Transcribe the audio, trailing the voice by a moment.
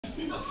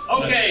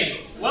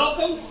Okay,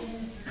 welcome.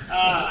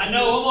 I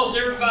know almost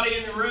everybody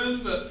in the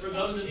room, but for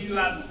those of you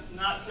I've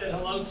not said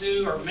hello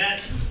to or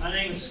met, my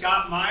name is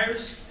Scott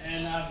Myers,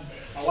 and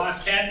my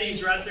wife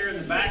Kathy's right there in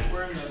the back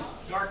wearing the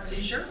dark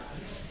t-shirt.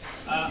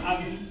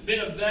 I've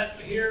been a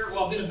vet here,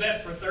 well, I've been a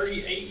vet for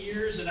 38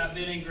 years, and I've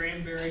been in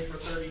Granbury for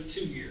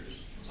 32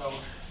 years. So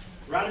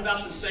right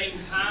about the same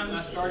time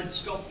I started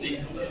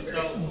sculpting, and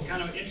so it's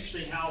kind of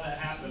interesting how that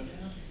happened.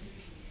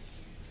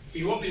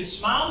 You want me to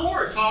smile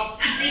more or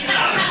talk? Speak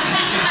louder.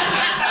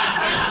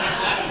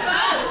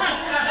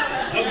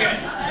 Okay,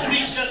 let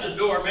me shut the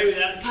door. Maybe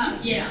that.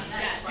 Yeah,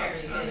 that's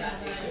very good.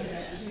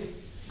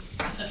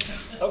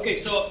 Okay,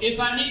 so if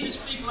I need to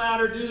speak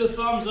louder, do the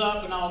thumbs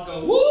up, and I'll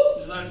go whoop.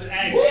 As I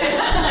said,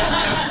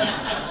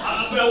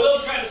 but I will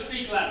try to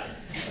speak louder.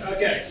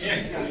 Okay.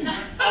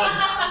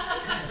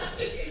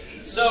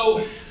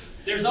 So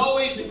there's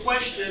always a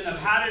question of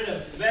how did a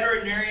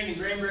veterinarian in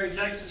Granbury,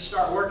 Texas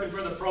start working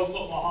for the Pro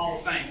Football Hall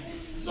of Fame.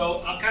 So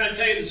I'll kind of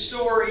tell you the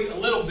story a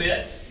little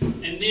bit,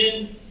 and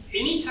then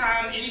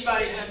anytime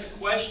anybody has a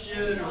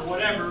question or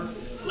whatever,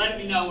 let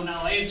me know and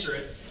I'll answer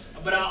it.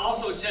 But I'll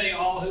also tell you who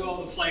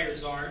all the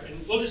players are,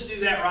 and we'll just do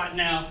that right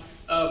now.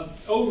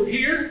 Over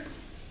here,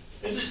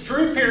 this is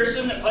Drew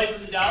Pearson that played for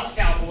the Dallas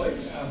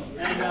Cowboys,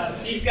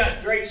 and he's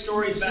got great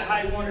stories about how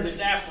he wanted his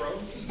afro.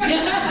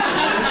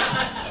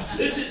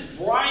 This is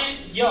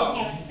Bryant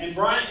Young, and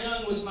Bryant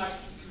Young was my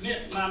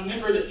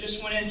member that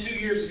just went in 2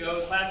 years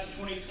ago, class of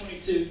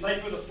 2022,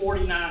 played for the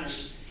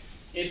 49ers.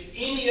 If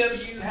any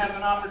of you have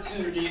an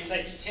opportunity, it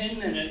takes 10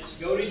 minutes,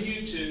 go to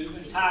YouTube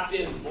and type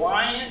in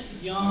Bryant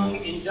Young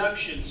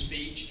induction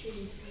speech.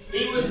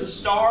 He was the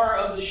star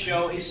of the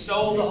show. He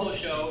stole the whole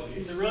show.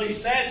 It's a really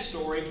sad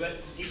story, but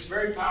he's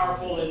very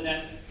powerful in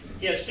that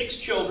he has 6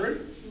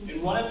 children,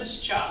 and one of his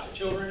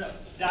children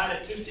died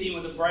at 15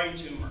 with a brain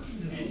tumor.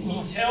 And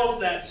he tells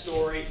that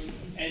story,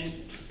 and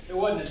there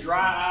wasn't a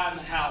dry eye in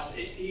the house.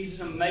 He's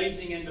an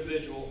amazing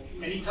individual.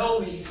 And he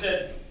told me, he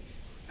said,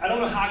 I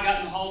don't know how I got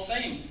in the Hall of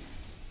Fame.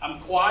 I'm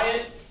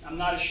quiet. I'm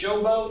not a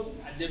showboat.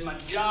 I did my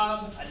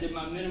job. I did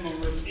my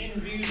minimum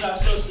interviews I was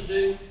supposed to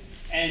do.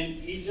 And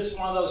he's just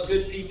one of those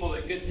good people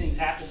that good things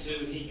happen to,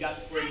 and he got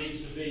where he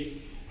needs to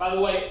be. By the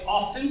way,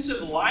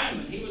 offensive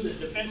lineman, he was a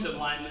defensive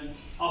lineman.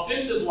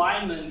 Offensive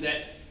lineman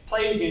that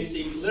played against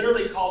him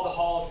literally called the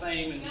Hall of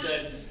Fame and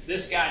said,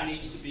 this guy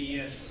needs to be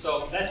in.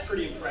 So that's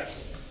pretty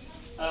impressive.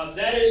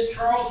 That is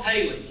Charles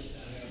Haley,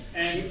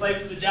 and he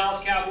played for the Dallas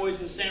Cowboys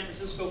and the San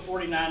Francisco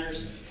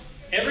 49ers.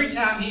 Every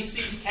time he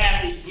sees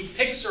Kathy, he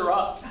picks her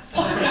up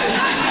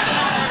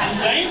and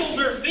dangles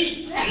her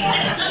feet.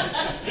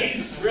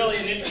 He's really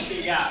an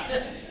interesting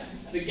guy.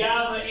 The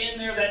guy in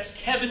there, that's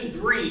Kevin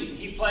Green.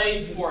 He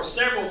played for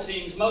several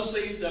teams,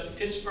 mostly the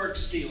Pittsburgh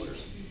Steelers.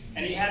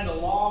 And he had the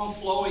long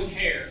flowing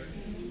hair.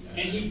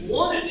 And he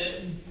wanted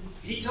it.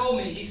 He told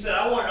me, he said,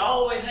 I want it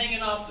all the way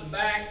hanging off the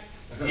back.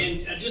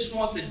 And I just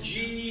want the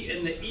G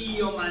and the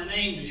E on my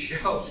name to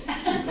show.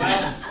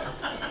 Well,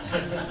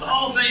 the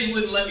Hall of Fame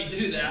wouldn't let me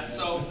do that,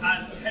 so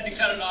I had to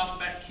cut it off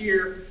back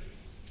here.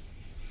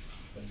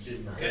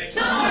 Okay.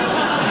 And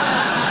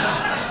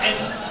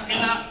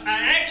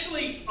I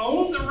actually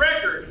own the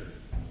record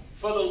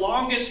for the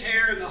longest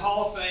hair in the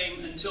Hall of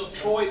Fame until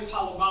Troy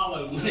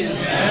Polamalu went in.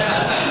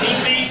 He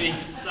beat me.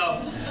 So,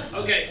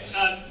 okay.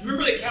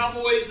 Remember the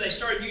Cowboys? They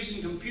started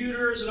using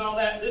computers and all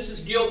that. This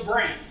is Gil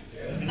Brandt.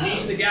 And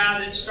he's the guy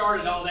that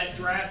started all that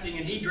drafting,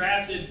 and he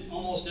drafted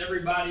almost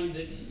everybody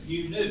that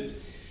you knew.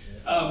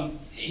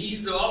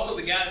 He's also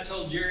the guy that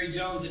told Jerry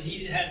Jones that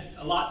he had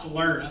a lot to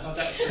learn. I thought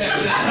that was pretty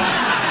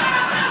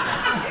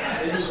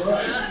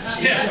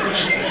good.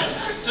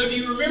 Yeah. So do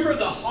you remember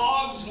the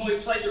Hogs when we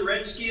played the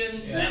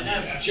Redskins? And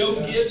that was Joe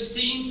Gibbs'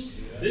 teams?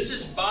 This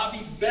is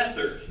Bobby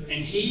Beathard,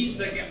 and he's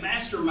the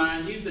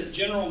mastermind. He's the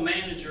general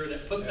manager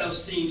that put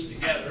those teams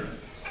together.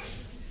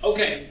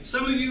 Okay,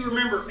 some of you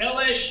remember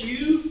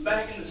LSU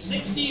back in the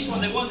 60s when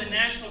they won the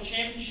national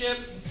championship.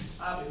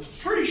 I'm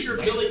pretty sure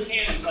Billy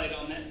Cannon played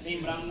on that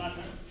team, but I'm not.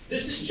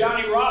 This is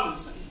Johnny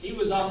Robinson. He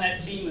was on that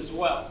team as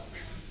well.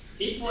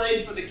 He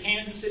played for the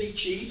Kansas City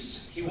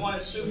Chiefs. He won a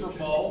Super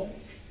Bowl,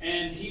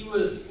 and he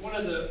was one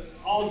of the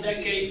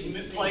all-decade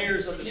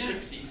players of the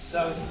 60s.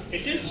 So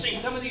it's interesting,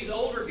 some of these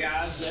older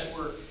guys that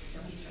were,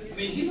 I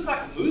mean, he looked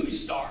like a movie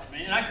star,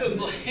 man. I couldn't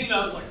believe it.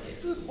 I was like,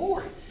 good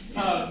Lord.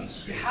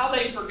 How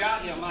they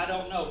forgot him, I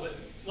don't know. But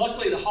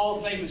luckily, the Hall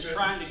of Fame is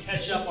trying to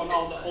catch up on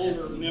all the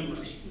older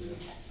members.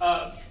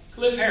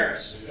 Cliff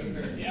Harris,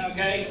 yeah,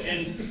 okay?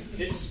 And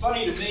it's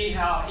funny to me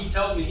how he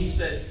told me, he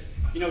said,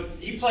 you know,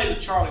 he played with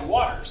Charlie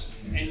Waters.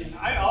 And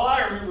all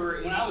I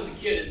remember when I was a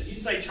kid is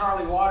you'd say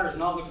Charlie Waters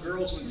and all the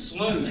girls would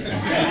swoon.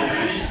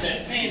 And he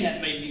said, man,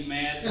 that made me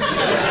mad.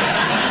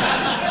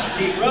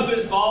 He rubbed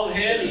his bald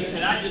head and he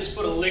said, I just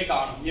put a lick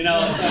on him, you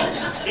know? So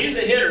he's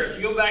a hitter. If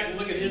you go back and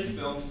look at his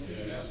films.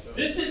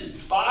 This is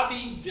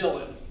Bobby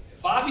Dillon.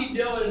 Bobby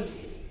Dillon's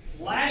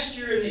last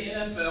year in the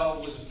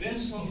NFL was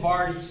Vince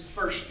Lombardi's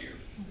first year.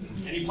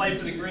 And he played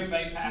for the Green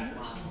Bay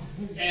Packers.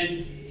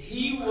 And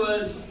he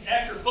was,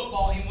 after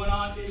football, he went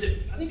on, I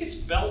think it's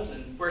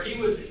Belton, where he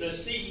was the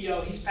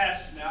CEO. He's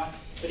passed now,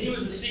 but he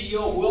was the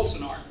CEO of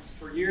Wilson Art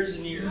for years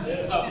and years.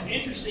 So,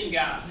 interesting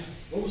guy.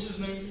 What was his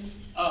name?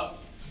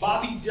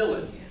 Bobby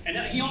Dillon. And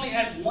he only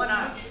had one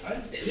eye.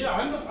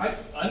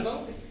 I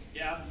know.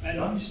 Yeah.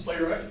 I used to play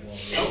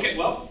racquetball. Okay,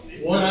 well.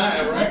 One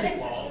eye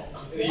racquetball.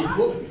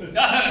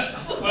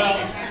 Well,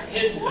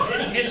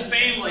 his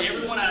family,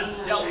 everyone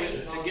I dealt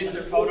with to get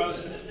their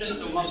photos, just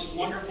the most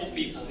wonderful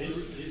people.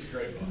 He's a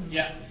great one.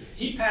 Yeah.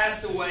 He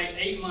passed away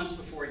 8 months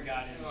before he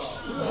got in.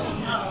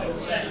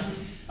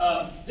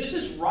 This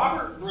is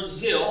Robert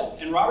Brazil,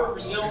 and Robert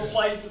Brazil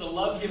played for the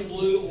Love You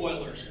Blue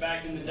Oilers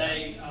back in the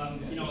day,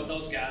 with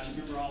those guys. You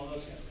remember all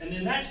those guys. And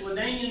then that's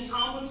LaDainian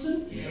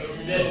Tomlinson,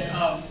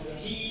 that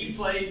he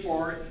played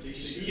for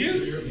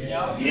TCU,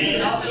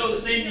 and also the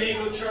San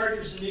Diego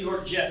Chargers and New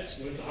York Jets.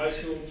 Went to high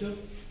school too?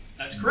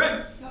 That's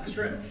correct. That's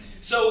correct.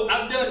 So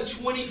I've done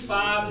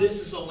 25. This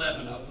is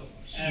 11 of them.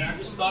 And I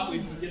just thought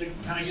we'd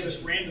kind of get a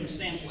random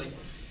sampling.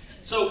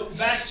 So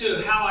back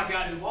to how I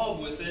got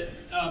involved with it.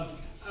 I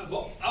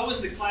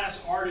was the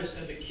class artist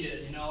as a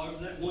kid. I was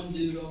that one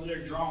dude over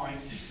there drawing.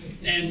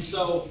 And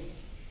so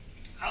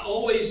I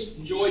always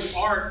enjoyed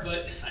art,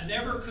 but I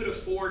never could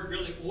afford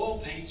really oil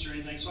paints or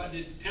anything. So I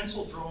did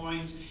pencil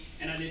drawings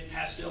and I did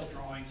pastel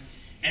drawings.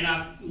 And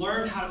I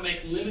learned how to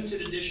make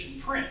limited edition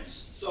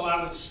prints. So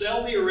I would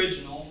sell the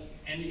original.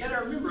 And you got to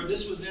remember,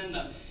 this was in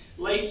the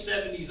late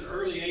 70s,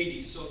 early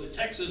 80s. So the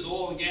Texas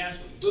oil and gas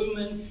was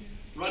booming.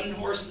 Running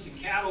horses and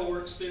cattle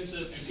were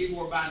expensive, and people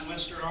were buying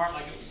Western art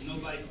like it was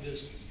nobody's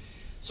business.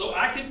 So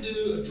I could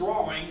do a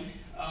drawing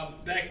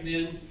back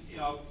then,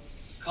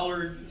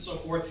 colored and so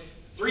forth,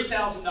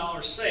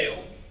 $3,000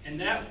 sale, and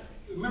that.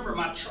 Remember,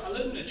 I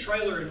lived in a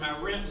trailer, and my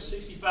rent was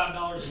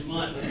 $65 a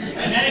month,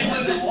 and that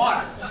included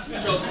water.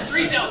 So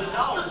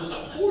 $3,000 was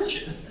a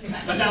fortune.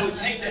 But I would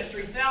take that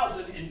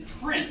 $3,000 and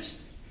print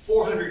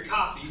 400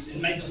 copies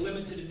and make a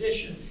limited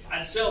edition.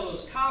 I'd sell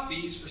those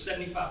copies for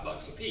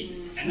 $75 a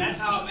piece, and that's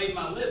how I made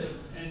my living.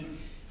 And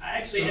I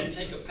actually had to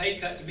take a pay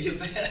cut to be a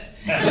vet.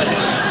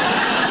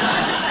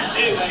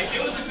 Anyway,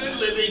 it was a good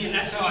living, and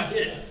that's how I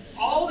did it.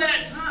 All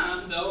that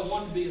time, though, I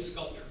wanted to be a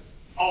sculptor,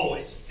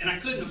 always. And I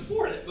couldn't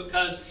afford it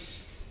because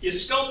you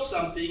sculpt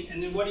something,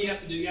 and then what do you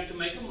have to do? You have to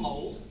make a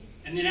mold,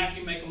 and then after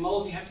you make a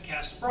mold, you have to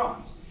cast a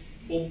bronze.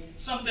 Well,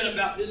 something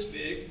about this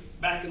big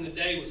back in the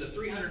day was a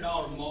 $300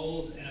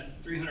 mold and a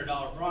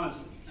 $300 bronze.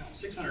 Now,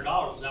 $600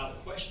 was out of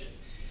the question.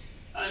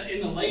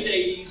 In the late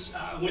 80s,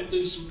 I went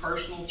through some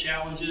personal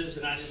challenges,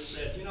 and I just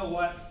said, you know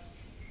what?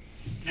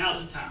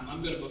 Now's the time.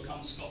 I'm going to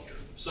become a sculptor.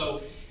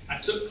 So I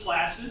took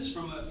classes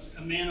from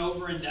a man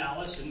over in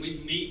Dallas, and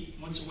we'd meet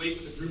once a week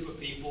with a group of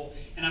people,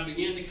 and I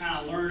began to kind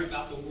of learn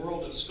about the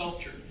world of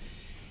sculpture.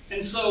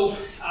 And so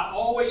I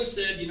always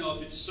said,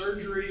 if it's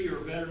surgery or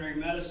veterinary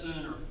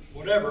medicine or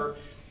whatever,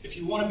 if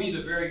you want to be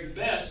the very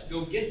best,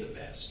 go get the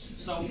best.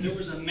 So there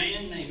was a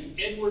man named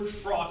Edward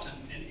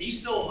Fraughton, and he's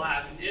still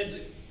alive, and Ed's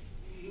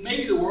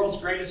maybe the world's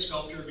greatest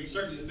sculptor, but he's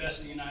certainly the best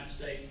in the United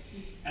States.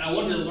 And I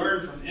wanted to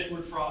learn from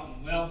Edward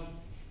Fraughton. Well,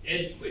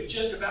 Ed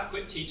just about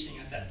quit teaching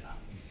at that time.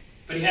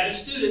 But he had a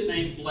student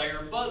named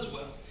Blair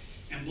Buswell,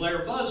 and Blair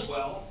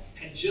Buswell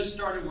had just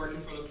started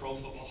working for the Pro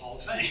Football Hall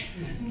of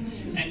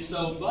Fame. And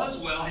so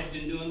Buswell had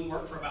been doing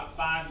work for about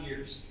 5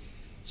 years.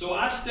 So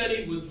I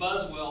studied with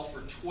Buswell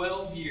for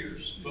 12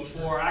 years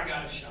before I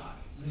got a shot.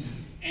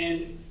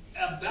 And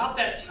about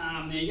that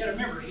time, now you got to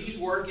remember, he's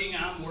working,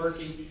 I'm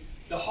working.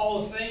 The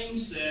Hall of Fame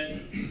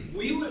said,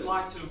 we would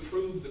like to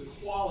improve the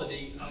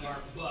quality of our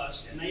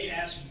bust, and they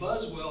asked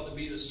Buswell to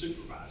be the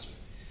supervisor.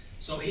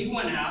 So he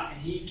went out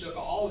and he took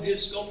all of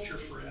his sculpture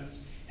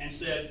friends and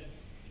said,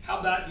 how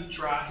about you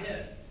try a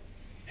head?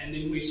 And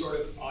then we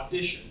sort of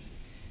auditioned.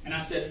 And I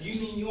said, you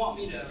mean you want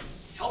me to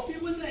help you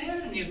with the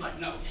head? And he's like,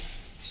 no.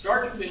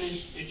 Start to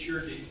finish, it's your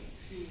deal.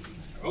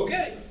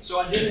 Okay, so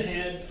I did a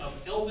head of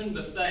Elvin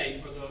Bethea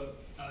for the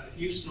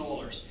Houston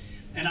Oilers.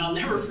 And I'll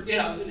never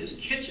forget, I was in his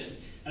kitchen,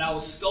 and I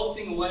was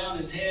sculpting away on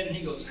his head, and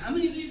he goes, how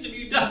many of these have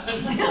you done?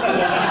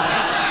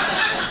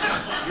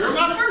 You're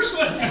my first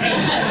one.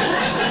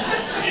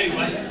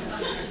 Anyway,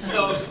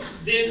 so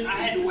then I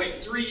had to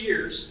wait 3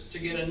 years to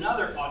get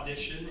another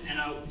audition, and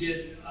I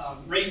did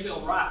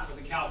Rayfield Wright for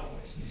the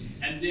Cowboys.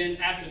 And then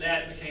after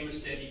that, it became a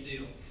steady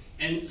deal.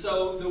 And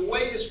so the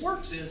way this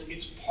works is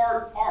it's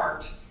part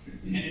art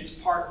and it's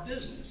part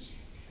business.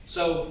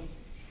 So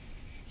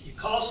you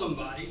call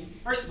somebody,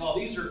 first of all,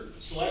 these are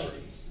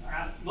celebrities, all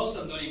right? Most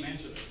of them don't even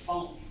answer their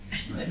phone.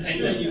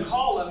 And then you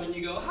call them and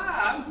you go,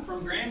 hi, I'm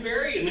from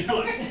Granbury. And they're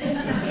like,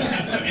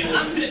 and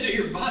I'm going to do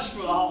your bust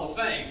for the Hall of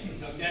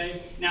Fame,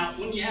 okay? Now,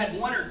 when you had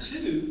 1 or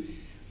 2,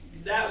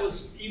 that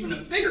was even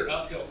a bigger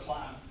uphill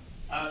climb.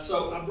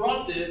 So I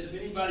brought this, if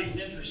anybody's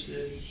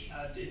interested,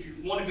 if you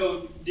want to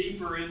go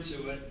deeper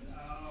into it.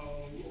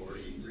 Oh,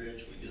 Lordy,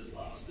 Rich, we just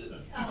lost it.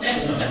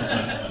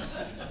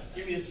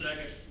 Give me a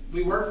second.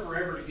 We worked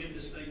forever to get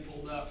this thing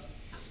pulled up.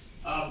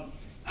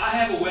 I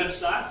have a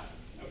website,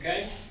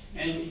 okay?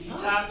 And if you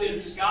type in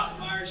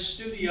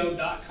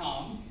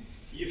scottmyersstudio.com,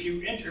 if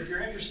you're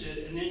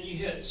interested, and then you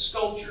hit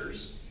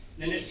Sculptures,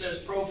 then it says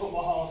Pro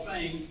Football Hall of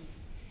Fame,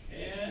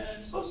 and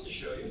it's supposed to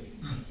show you.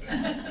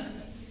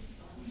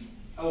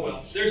 Oh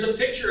well, there's a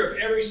picture of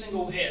every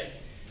single head.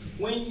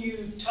 When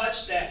you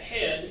touch that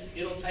head,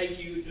 it'll take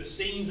you to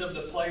scenes of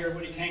the player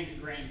when he came to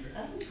Granbury.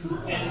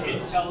 And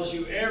it tells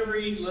you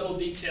every little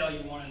detail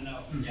you want to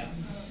know. Yeah.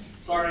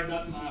 Sorry, I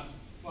got my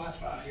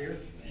Wi-Fi here.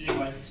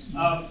 Anyway,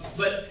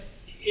 but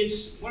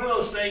it's one of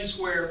those things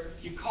where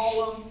you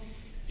call them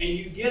and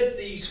you get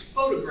these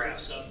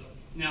photographs of them.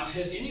 Now,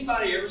 has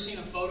anybody ever seen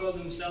a photo of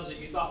themselves that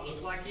you thought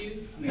looked like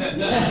you? I mean,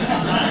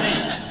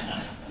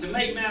 to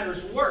make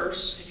matters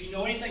worse, if you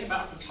know anything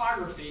about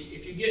photography,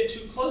 if you get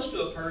too close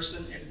to a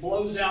person, it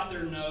blows out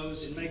their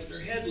nose and makes their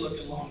head look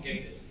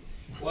elongated.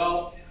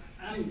 Well,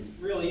 I'm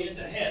really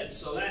into heads,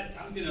 so that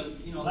I'm gonna,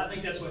 I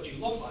think that's what you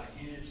look like,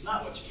 and it's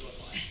not what you look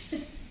like.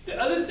 The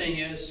other thing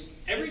is,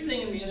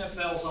 everything in the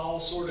NFL is all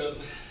sort of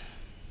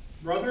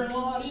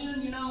brother-in-law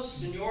in,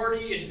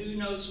 seniority and who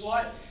knows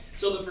what.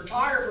 So the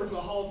photographer for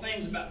the Hall of Fame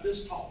is about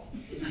this tall,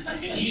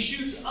 and he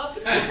shoots up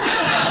at this.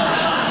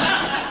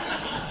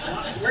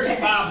 Where's the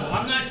Bible?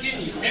 I'm not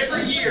kidding you.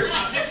 Every year,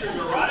 my pictures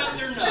are right up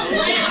their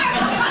nose.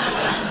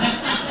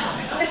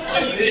 So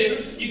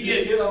you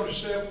get on the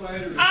step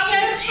ladder. I've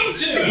asked him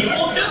to. He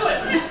won't do it.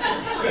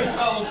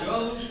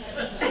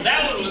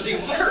 That one was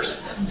even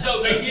worse.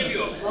 So they give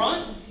you a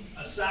front,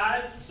 a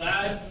side,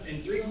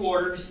 and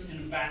 3/4,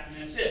 and a back, and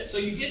that's it. So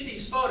you get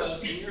these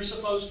photos, and you're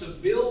supposed to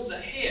build the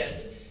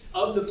head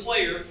of the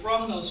player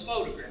from those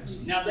photographs.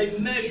 Now they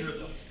measure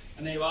them,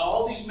 and they have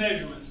all these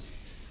measurements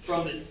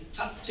from the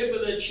tip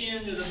of the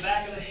chin to the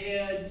back of the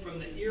head, from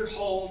the ear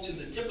hole to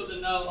the tip of the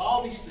nose,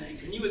 all these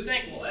things. And you would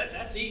think, well,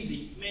 that's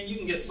easy. Man, you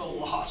can get so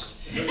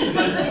lost.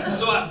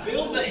 So I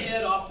build the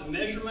head off the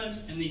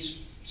measurements and these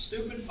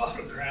stupid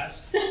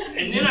photographs,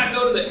 and then I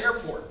go to the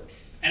airport,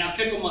 and I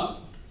pick them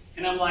up.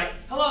 And I'm like,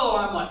 hello,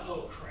 I'm like,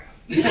 oh crap.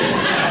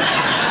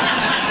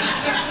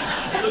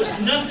 It looks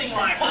nothing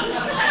like it.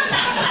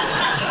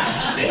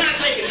 Then I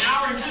take an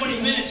hour and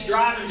 20 minutes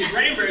driving to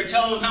Granbury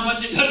telling them how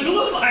much it doesn't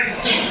look like.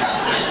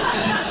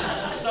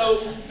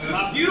 So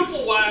my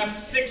beautiful wife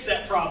fixed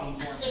that problem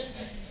for me.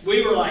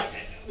 We were like,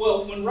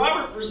 well, when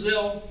Robert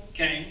Brazil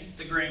came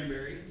to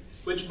Granbury,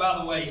 which by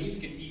the way, he's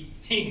going to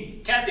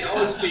eat. Kathy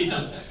always feeds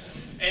him.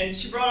 And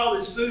she brought all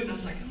this food, and I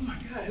was like, oh my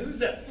God, who's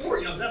that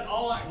for? Is that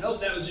all I know?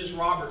 Nope, that was just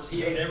Robert's.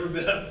 He ate every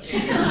bit of it.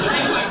 But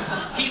anyway,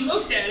 he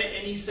looked at it,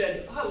 and he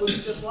said, oh, it looks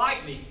just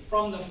like me.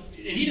 And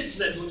he just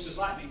said, it looks just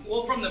like me.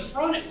 Well, from the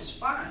front, it was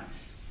fine.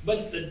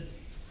 But the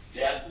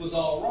depth was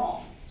all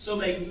wrong. So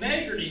they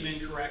measured him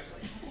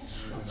incorrectly.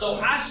 So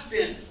I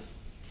spent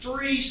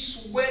 3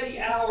 sweaty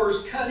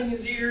hours cutting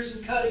his ears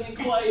and cutting in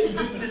clay and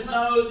moving his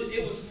nose. And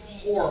it was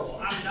horrible.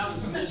 I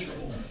was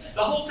miserable.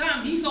 The whole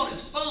time he's on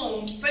his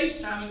phone,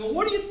 FaceTime, and go,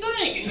 what do you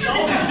think? And he's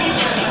always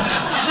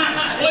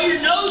well, your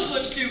nose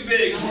looks too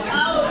big. I'm like,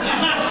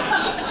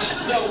 oh.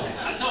 So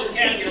I told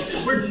Kathy, I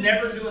said, we're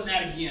never doing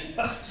that again.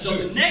 So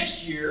the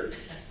next year,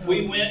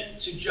 we went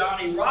to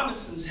Johnny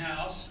Robinson's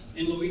house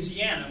in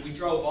Louisiana. We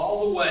drove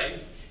all the way.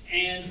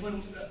 And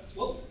when,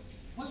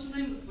 what's the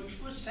name?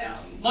 Which town?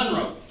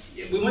 Monroe.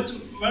 We went to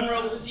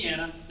Monroe,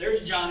 Louisiana.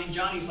 There's Johnny.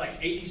 Johnny's like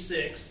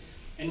 86.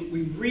 And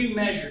we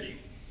remeasured him.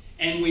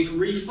 And we've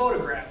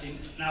re-photographed him,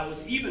 and I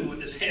was even with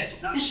his head,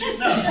 not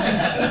shooting up.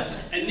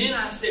 And then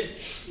I said,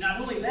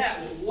 not only that,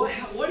 well,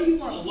 what do you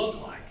want to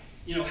look like?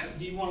 Do you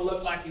want to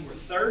look like you were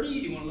 30? Do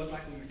you want to look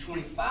like when you were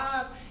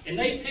 25? And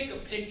they pick a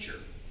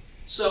picture.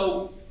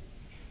 So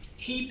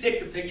he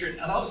picked a picture, and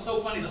I thought it was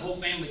so funny, the whole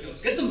family goes,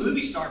 get the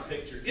movie star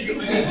picture, get the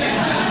movie star.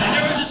 And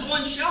there was just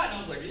one shot, and I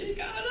was like, it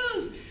kind of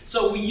does.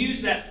 So we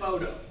used that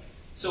photo.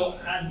 So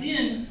I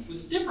then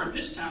was different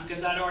this time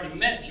because I'd already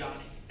met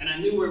Johnny, and I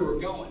knew where we were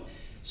going.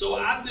 So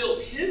I built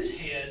his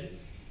head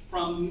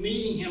from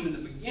meeting him in the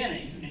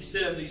beginning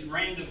instead of these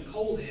random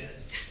cold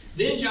heads.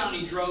 Then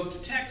Johnny drove to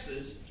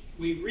Texas.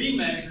 We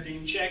remeasured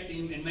him, checked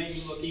him, and made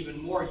him look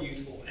even more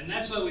youthful. And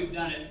that's why we've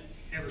done it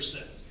ever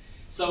since.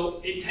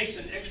 So it takes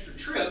an extra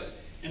trip.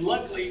 And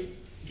luckily,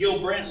 Gil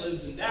Brandt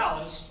lives in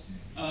Dallas.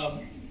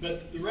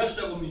 But the rest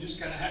of them, you just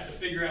kind of have to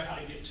figure out how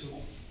to get to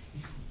them.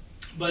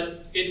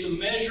 But it's a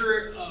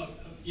measure of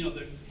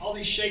all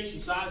these shapes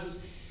and sizes.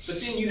 But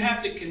then you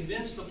have to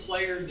convince the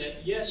player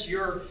that, yes,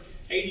 you're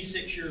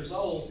 86 years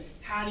old.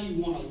 How do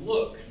you want to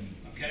look?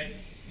 Okay?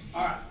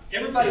 All right.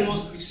 Everybody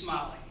wants to be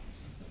smiling.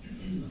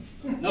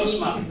 No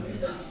smiling.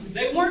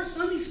 They weren't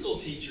Sunday school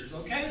teachers,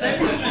 okay? They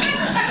were.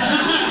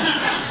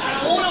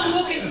 I want them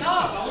looking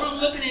tough. I want them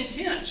looking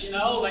intense,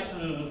 like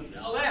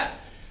all that.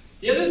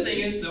 The other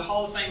thing is the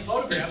Hall of Fame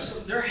photographs.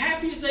 They're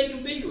happy as they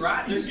can be,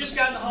 right? They've just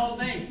got in the Hall of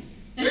Fame.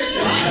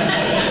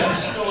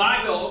 So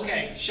I go,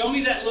 okay, show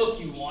me that look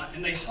you want,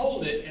 and they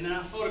hold it, and then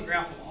I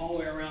photograph them all the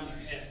way around their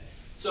head.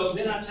 So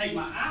then I take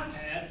my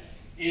iPad,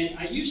 and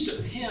I used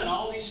to pin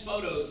all these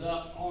photos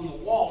up on the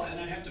wall, and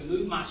I'd have to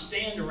move my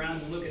stand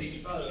around to look at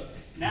each photo.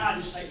 Now I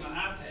just take my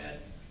iPad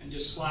and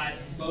just slide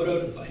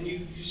photo to photo, and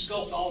you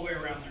sculpt all the way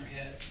around their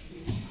head.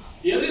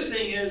 The other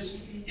thing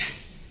is,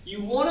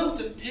 You want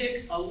them to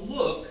pick a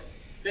look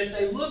that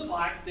they look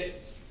like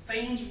that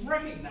fans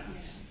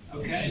recognize,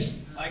 okay?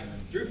 Like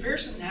Drew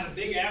Pearson had a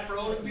big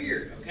afro and a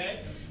beard,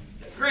 okay?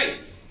 Great,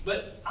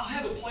 but I'll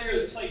have a player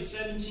that played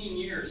 17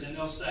 years and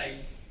they'll say,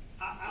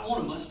 I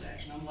want a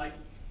mustache. And I'm like,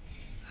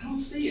 I don't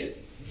see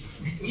it.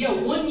 Yeah,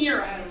 1 year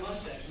I had a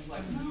mustache. I'm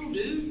like, no,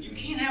 dude, you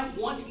can't have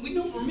one. We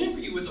don't remember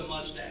you with a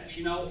mustache,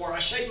 you know, or I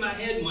shaved my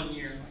head 1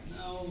 year. I'm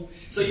like, no.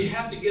 So you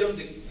have to get them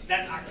to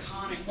that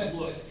iconic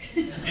look.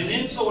 And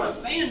then so when a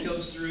fan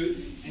goes through,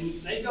 and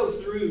they go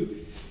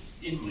through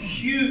in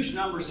huge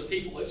numbers of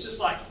people, it's just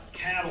like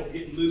cattle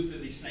getting moved through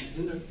these things.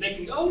 And they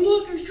can go, oh,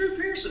 look, there's Drew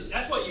Pearson.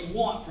 That's what you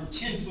want from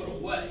 10 foot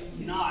away,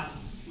 not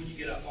when you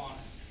get up on it.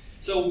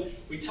 So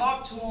we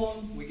talk to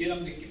them, we get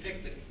them to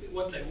pick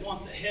what they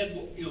want, the head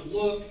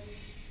look.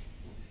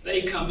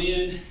 They come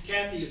in.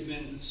 Kathy has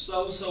been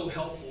so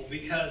helpful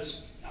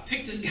because I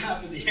picked this guy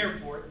up at the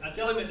airport. I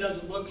tell him it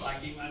doesn't look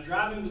like him. I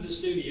drive him to the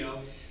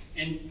studio,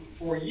 and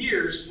for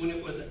years, when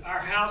it was our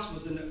house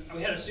was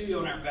we had a studio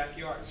in our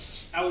backyard.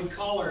 I would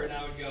call her and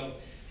I would go,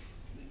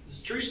 "This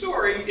is a true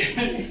story."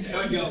 I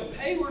would go,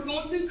 "Hey, we're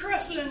going through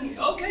Crescent.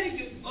 Okay,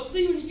 good. We'll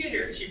see you when you get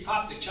here." She'd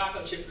pop the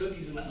chocolate chip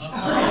cookies in the oven.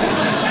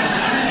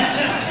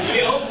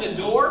 We opened the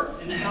door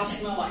and the house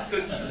smelled like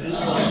cookies. And I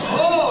was like,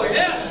 "Oh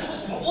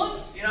yeah, one."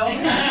 You know,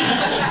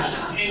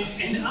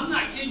 and I'm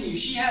not kidding you.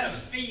 She had a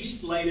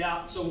feast laid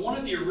out. So one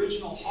of the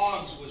original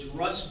hogs was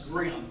Russ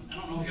Grimm. I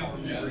don't know if y'all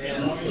remember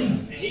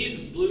him. And he's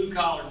a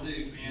blue-collar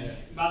dude, man. Yeah.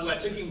 By the way, I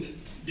took him to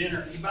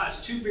dinner. He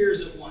buys 2 beers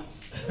at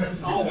once.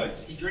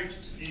 Always. He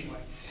drinks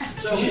anyway.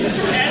 So he had me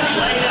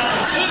laid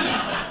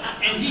out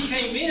food, and he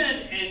came in,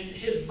 and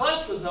his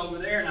bust was over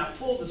there, and I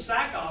pulled the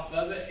sack off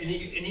of it, and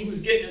he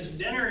was getting his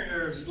dinner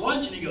or his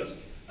lunch, and he goes,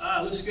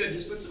 looks good,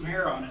 just put some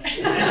hair on it.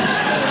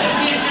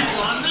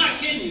 Well, I'm not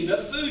kidding you,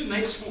 the food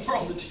makes a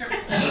world of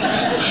difference.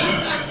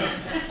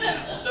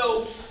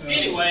 So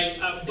anyway,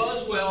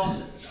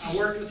 Buzzwell, I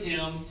worked with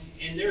him,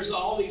 and there's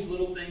all these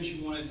little things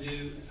you want to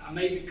do. I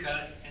made the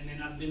cut, and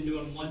then I've been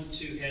doing 1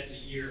 to 2 heads a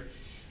year.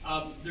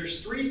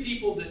 There's 3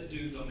 people that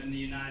do them in the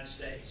United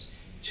States.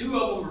 2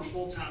 of them are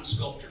full-time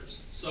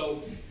sculptors.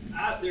 So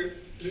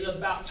there's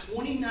about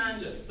 29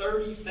 to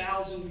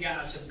 30,000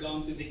 guys have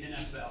gone through the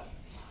NFL.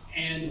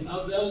 And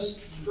of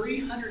those,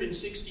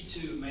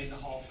 362 made the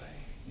Hall of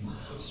Fame,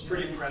 which is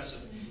pretty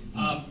impressive.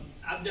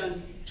 I've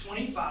done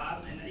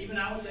 25, and even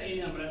I went to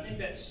A&M, but I think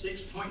that's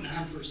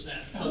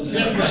 6.9%, so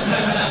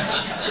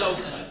 7%. So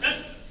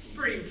that's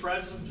pretty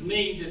impressive to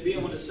me to be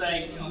able to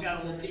say, I got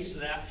a little piece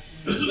of that.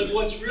 But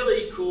what's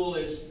really cool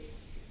is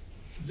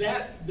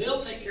that they'll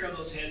take care of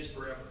those heads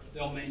forever.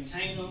 They'll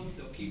maintain them,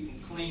 they'll keep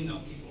them clean, they'll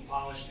keep them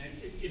polished. And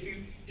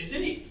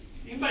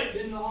anybody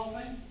been to the Hall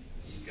of Fame?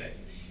 Okay.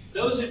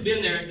 Those who've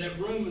been there, that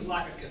room is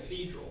like a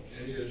cathedral.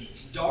 It is.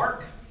 It's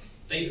dark.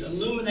 They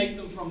illuminate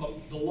them from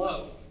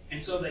below, and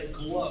so they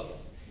glow,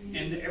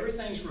 and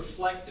everything's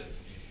reflective.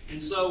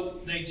 And so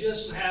they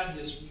just have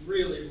this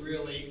really,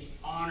 really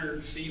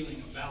honored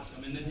feeling about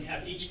them. And then they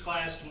have each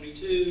class,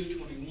 22,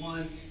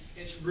 21.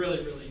 It's really,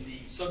 really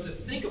neat. So to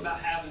think about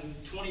having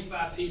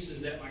 25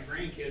 pieces that my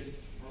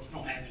grandkids, well,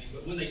 don't have any,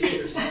 but when they get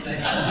here someday,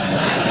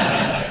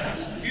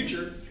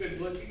 future, good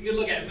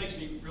look at it. Makes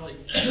me really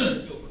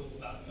feel cool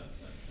about it.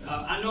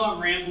 I know I'm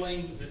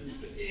rambling, but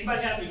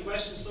anybody have any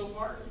questions so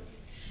far?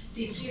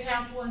 Did you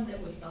have one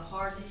that was the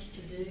hardest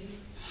to do?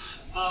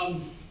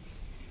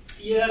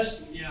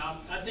 Yes,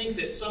 I think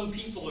that some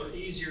people are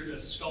easier to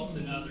sculpt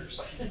than others.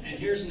 And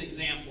here's an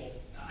example.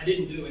 I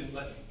didn't do him,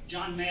 but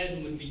John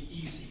Madden would be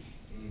easy.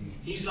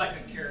 He's like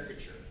a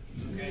caricature,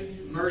 okay?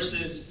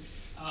 Versus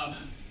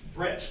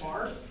Brett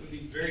Favre would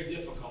be very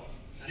difficult.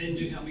 I didn't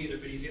do him either,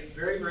 but he's got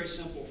very, very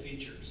simple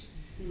features.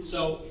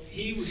 So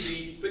he would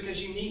be,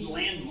 because you need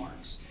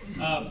landmarks.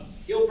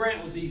 Gil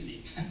Brandt was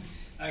easy.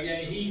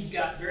 Okay, he's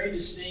got very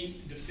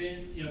distinct,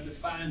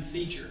 defined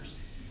features.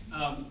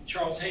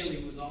 Charles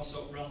Haley was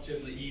also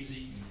relatively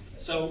easy.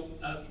 So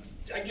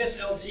I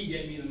guess LT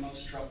gave me the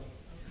most trouble.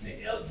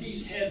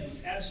 LT's head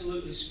was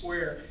absolutely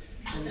square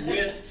from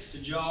width to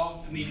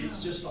jaw. I mean,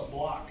 it's just a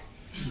block.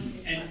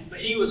 But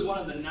he was one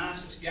of the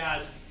nicest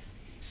guys.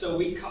 So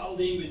we called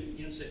him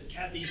and said,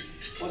 Kathy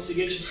wants to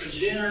get you some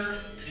dinner.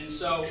 And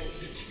so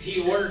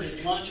he ordered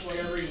his lunch,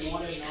 whatever he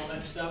wanted, and all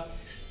that stuff.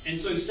 And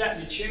so he sat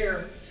in the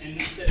chair, and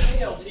I said,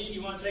 hey, LT,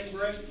 you want to take a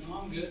break? No,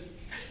 I'm good.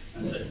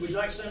 I said, would you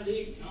like something to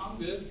eat? No, I'm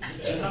good.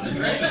 Because I'm the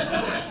drink.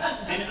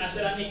 And I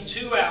said, I need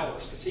 2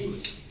 hours, because he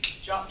was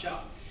chop.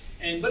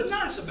 But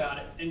nice about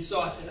it. And so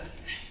I said,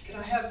 can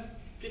I have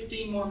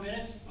 15 more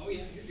minutes? Oh,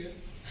 yeah, you're good.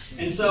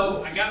 And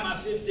so I got my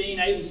 15.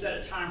 I even set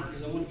a timer,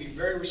 because I wanted to be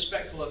very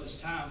respectful of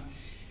his time.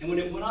 And when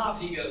it went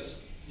off, he goes,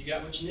 you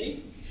got what you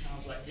need? And I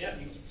was like, yeah. And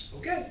he goes,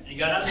 okay. And he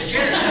got out of the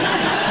chair.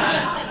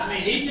 I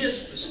mean, he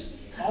just was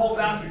all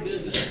about the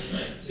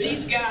business.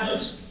 These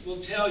guys will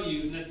tell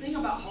you, and the thing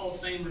about Hall of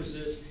Famers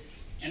is,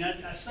 and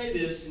I say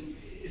this,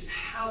 is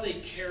how they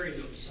carry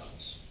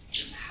themselves.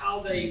 It's how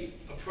they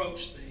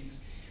approach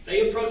things.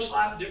 They approach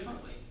life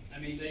differently. I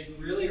mean, they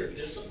really are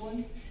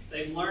disciplined.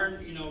 They've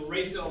learned, you know,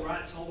 Raphael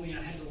Wright told me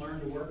I had to learn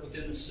to work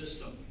within the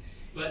system.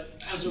 But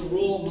as a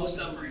rule, most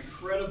of them are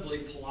incredibly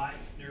polite.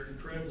 They're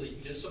incredibly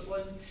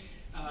disciplined.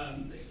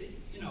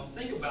 You know,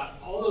 think about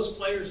it. All those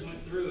players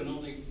went through and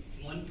only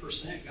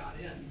 1% got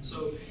in.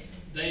 So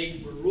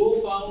they were rule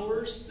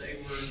followers. They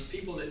were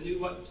people that knew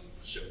what to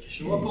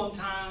show up on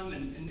time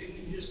and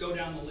just go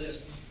down the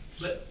list.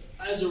 But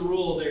as a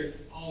rule, they're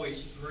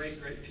always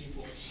great, great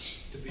people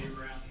to be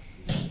around.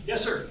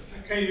 Yes, sir.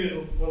 I came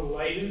in with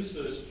late. Who's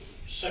the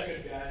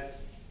second guy?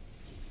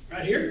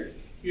 Right here?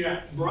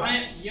 Yeah.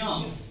 Bryant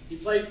Young. He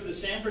played for the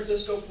San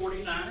Francisco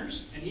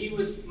 49ers, and he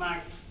was my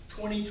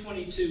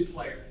 2022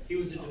 player. He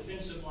was a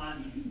defensive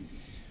lineman.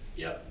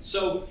 Yep.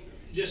 So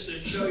just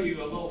to show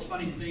you a little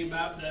funny thing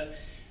about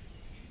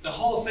the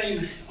Hall of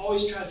Fame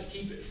always tries to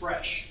keep it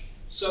fresh.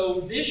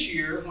 So this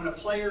year, when a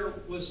player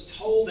was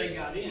told they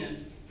got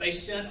in, they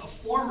sent a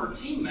former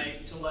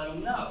teammate to let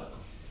them know.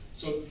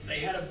 So they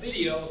had a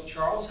video of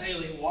Charles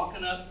Haley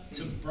walking up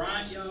to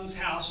Bryant Young's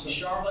house in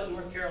Charlotte,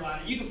 North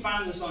Carolina. You can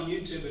find this on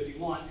YouTube if you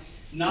want.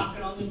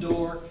 Knocking on the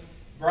door.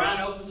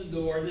 Bryant opens the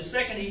door. The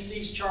second he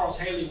sees Charles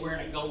Haley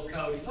wearing a gold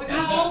coat, he's like,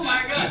 oh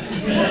my God.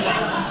 You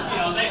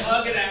know, they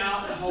hug it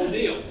out, the whole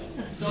deal.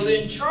 So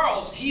then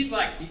Charles, he's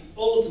like the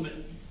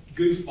ultimate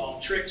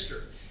goofball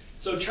trickster.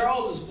 So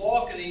Charles is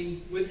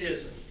walking with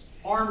his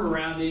arm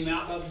around him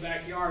out by the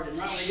backyard, and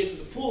right when they get to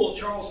the pool,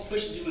 Charles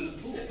pushes him in the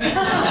pool.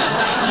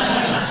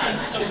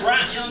 So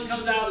Bryant Young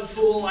comes out of the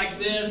pool like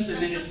this,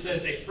 and then it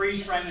says they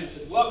freeze frame it and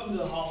said, welcome to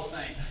the Hall of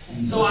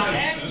Fame. So I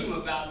asked him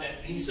about that,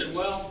 and he said,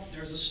 well,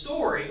 there's a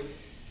story.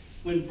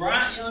 When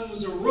Bryant Young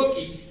was a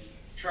rookie,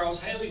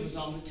 Charles Haley was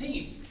on the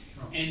team,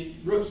 and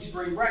rookies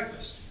bring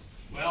breakfast.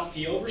 Well,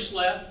 he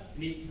overslept,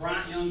 and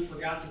Bryant Young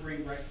forgot to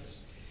bring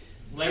breakfast.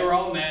 Well, they were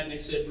all mad, and they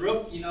said,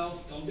 Rook, you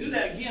know, don't do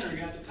that again or you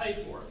have to pay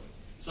for it.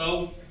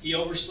 So he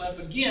overslept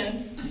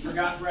again and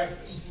forgot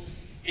breakfast.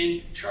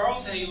 And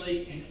Charles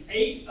Haley and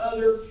 8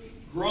 other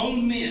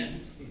grown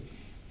men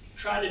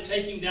tried to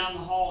take him down the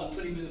hall and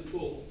put him in the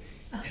pool,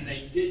 and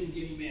they didn't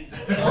get him in.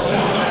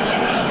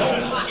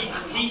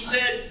 He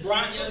said,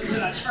 Bryant Young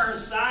said, I turned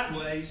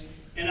sideways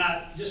and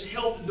I just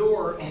held the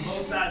door on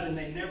both sides and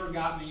they never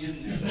got me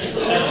in there.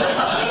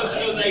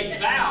 So they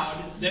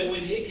vowed that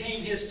when it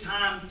came his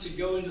time to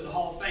go into the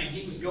Hall of Fame,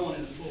 he was going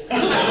in the pool.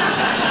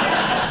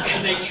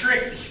 And they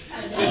tricked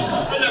him. It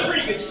was a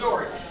pretty good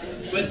story.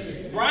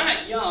 But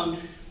Bryant Young,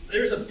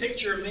 there's a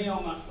picture of me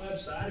on my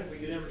website, if we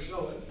could ever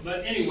show it.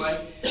 But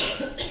anyway,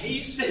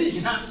 he's sitting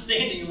and I'm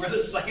standing and we're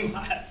the same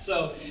height.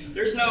 So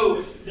there's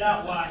no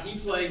doubt why he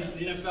played in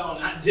the NFL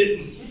and I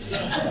didn't. So,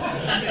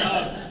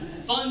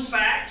 fun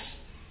facts.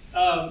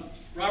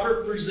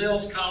 Robert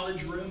Brazil's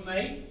college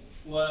roommate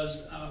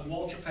was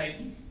Walter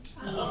Payton.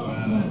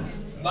 Wow.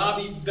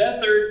 Bobby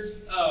Beathard's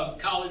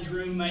college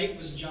roommate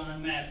was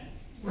John Madden.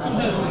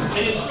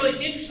 And it's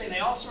really interesting.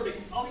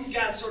 All these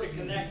guys sort of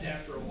connect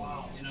after a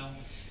while, you know.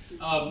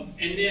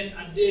 And then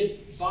I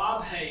did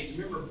Bob Hayes.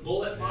 Remember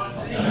Bullet Bob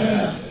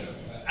Hayes?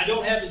 I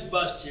don't have his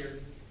bust here.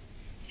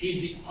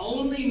 He's the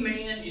only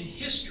man in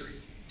history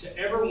to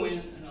ever win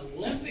an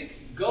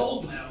Olympic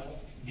gold medal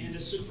and a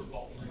Super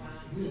Bowl.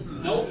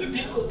 No, the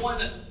people have won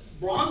the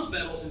bronze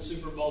medals in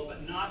Super Bowl,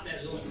 but not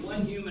that. There's only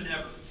one human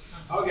ever.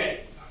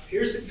 Okay,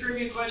 here's the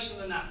trivia question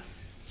of the night.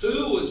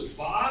 Who was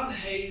Bob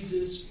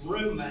Hayes'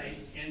 roommate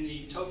in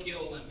the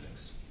Tokyo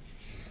Olympics?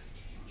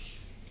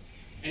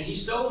 And he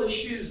stole his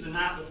shoes the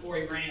night before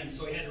he ran,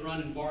 so he had to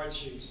run in barred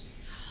shoes.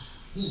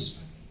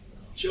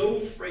 Joe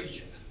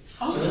Frazier.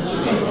 Isn't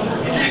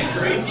that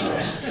crazy?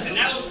 And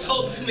that was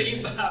told to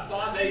me by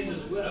Bob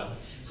Hayes' widow.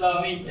 So,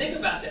 I mean, think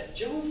about that.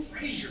 Joe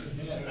Frazier.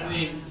 I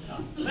mean,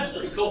 that's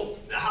pretty cool.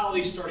 How all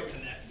these sort of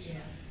connect.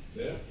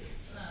 Yeah.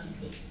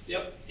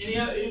 Yep.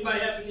 Anybody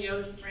have any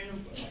other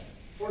random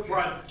before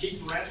I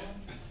keep rattling?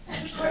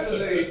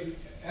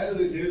 How do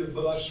they do the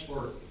bus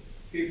for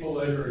people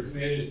that are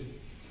admitted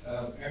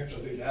after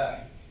they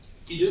die?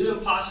 You do them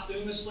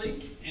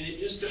posthumously, and it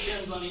just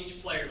depends on each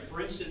player.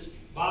 For instance,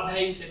 Bob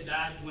Hayes had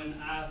died when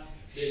I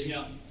did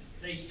him.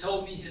 They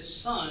told me his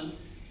son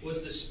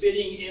was the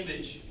spitting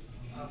image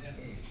of him.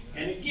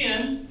 And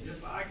again,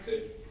 if I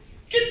could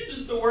get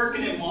this to work,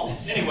 and it won't.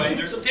 Anyway,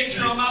 there's a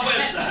picture on my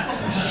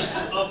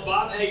website of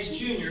Bob Hayes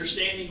Jr.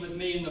 standing with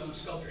me in the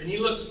Sculptor, and he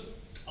looks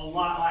a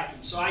lot like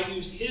him. So I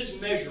used his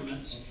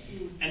measurements,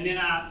 and then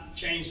I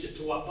changed it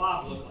to what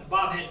Bob looked like.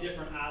 Bob had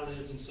different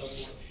eyelids and so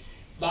forth.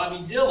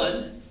 Bobby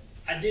Dillon,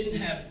 I didn't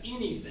have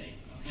anything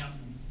on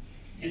him.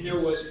 And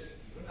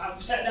I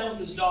sat down with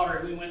his daughter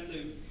and we went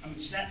through,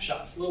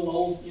 snapshots, little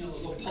old,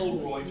 those little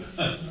Polaroids,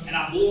 and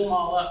I blew them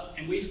all up,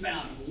 and we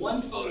found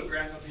one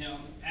photograph of him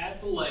at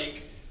the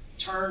lake,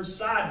 turned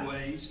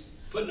sideways,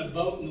 putting a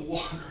boat in the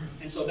water.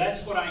 And so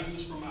that's what I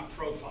use for my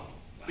profile.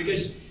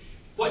 Because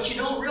what you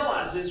don't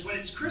realize is when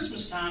it's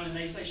Christmas time and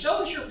they say,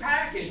 show us your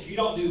package, you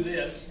don't do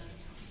this.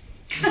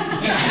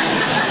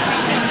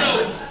 And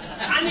so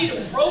I need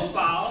a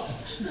profile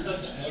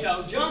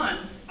of,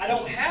 John, I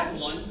don't have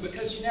one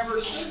because you never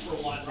stood for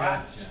one,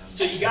 right?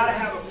 So you got to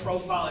have a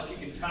profile if you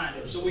can find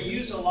it. So we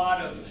use a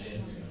lot of,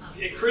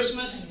 at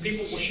Christmas,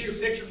 people will shoot a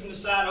picture from the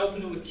side,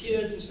 open it with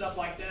kids and stuff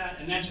like that,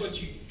 and that's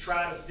what you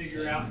try to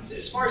figure out.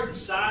 As far as the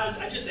size,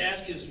 I just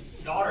asked his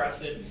daughter, I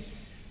said,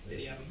 did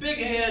he have a big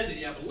head? Did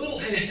he have a little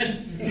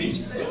head? And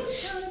she said, oh,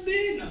 it's kind of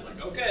big. And I was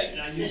like, okay.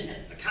 And I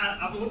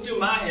went through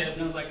my head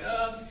and I was like,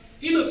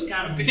 he looks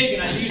kind of big,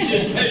 and I used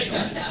his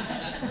measurements.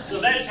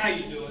 So that's how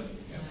you do it.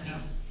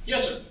 Yeah.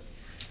 Yes, sir.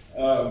 I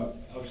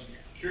was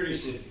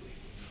curious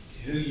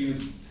who you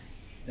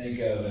think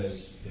of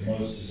as the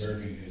most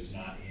deserving who's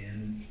not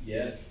in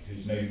yet,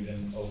 who's maybe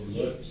been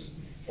overlooked,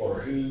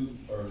 or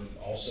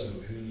also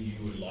who you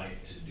would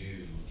like to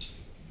do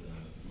the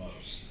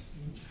most.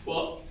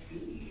 Well,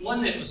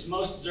 one that was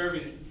most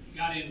deserving that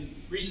got in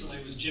recently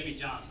was Jimmy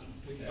Johnson.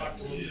 We talked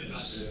a little bit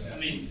about that. I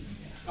mean,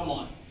 come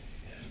on.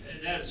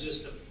 That's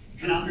just a...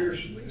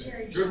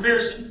 Drew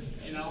Pearson,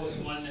 was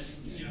one that,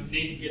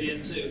 need to get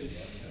into.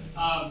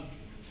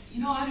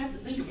 I'd have to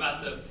think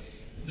about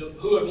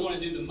who I'd want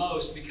to do the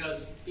most,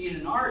 because being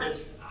an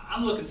artist,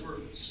 I'm looking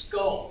for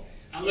skull.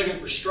 I'm looking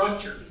for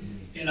structure,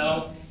 and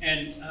I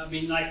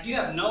mean, like, you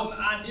have no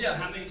idea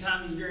how many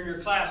times during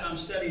your class I'm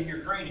studying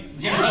your cranium.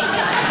 I'm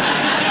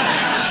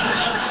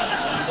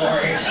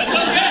sorry. That's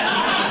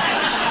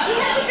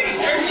okay.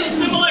 There's some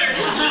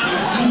similarities.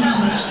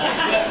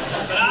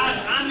 But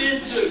I'm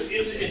into,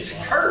 it's a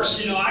curse,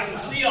 I can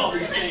see all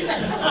these things.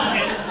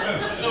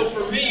 And so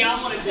for me, I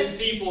want to get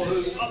people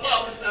who,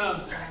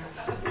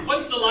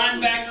 what's the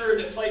linebacker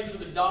that played for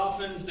the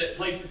Dolphins that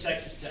played for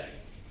Texas Tech?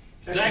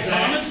 Zach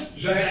Thomas?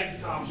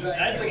 Zach Thomas.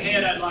 That's a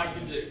head I'd like to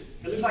do.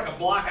 It looks like a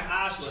block of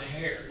ice with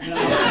hair.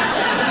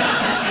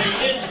 I mean,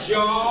 his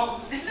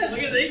jaw. Look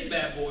at these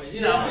bad boys.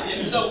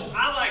 So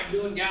I like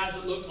doing guys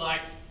that look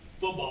like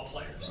football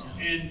players.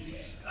 And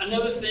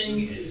another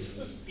thing is,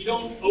 you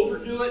don't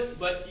overdo it,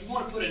 but you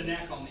want to put a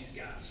neck on these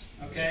guys.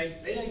 Okay?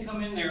 They didn't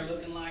come in there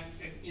looking like,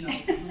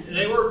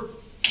 they were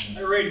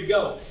ready to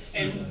go.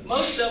 And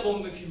most of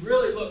them, if you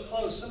really look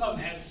close, some of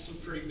them have some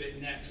pretty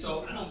big necks.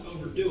 So I don't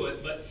overdo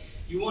it, but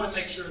you want to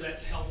make sure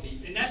that's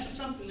healthy. And that's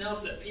something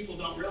else that people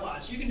don't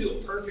realize. You can do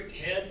a perfect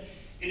head,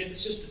 and if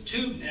it's just a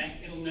tube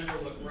neck, it'll never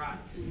look right.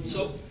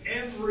 So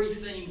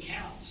everything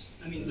counts.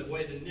 I mean, the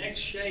way the neck's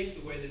shaped,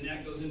 the way the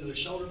neck goes into the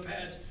shoulder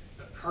pads,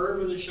 the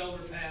curve of the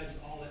shoulder pads,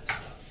 all that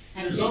stuff.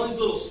 There's all these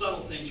little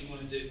subtle things you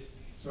want to do.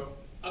 So,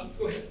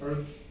 go ahead.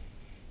 Are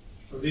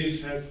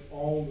these heads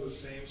all the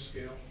same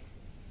scale?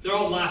 They're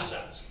all life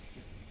size.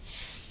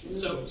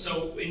 So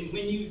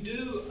when you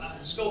do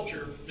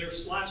sculpture, they're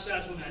life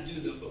size when I do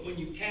them, but when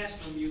you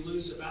cast them, you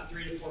lose about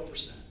 3 to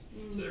 4%.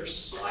 So they're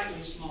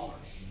slightly smaller.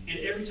 And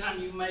every time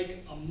you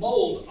make a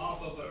mold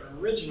off of an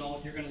original,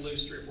 you're going to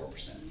lose 3 or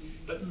 4%.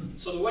 But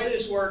so the way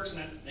this works,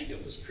 and I think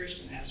it was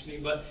Christian asked me,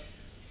 but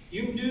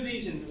you can do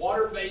these in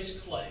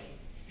water-based clay,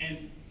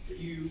 and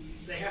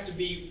they have to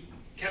be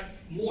kept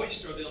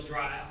moist or they'll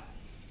dry out.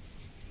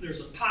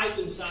 There's a pipe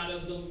inside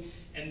of them,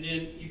 and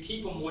then you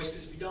keep them moist,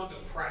 because if you don't,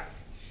 they'll crack.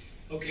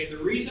 Okay, the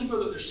reason for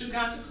there's two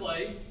kinds of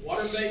clay,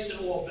 water-based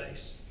and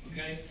oil-based.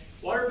 Okay,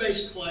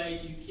 water-based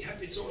clay, you have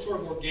to, it's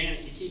sort of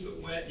organic. You keep it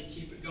wet, you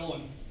keep it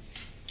going.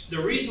 The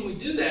reason we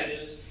do that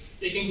is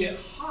they can get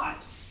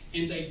hot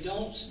and they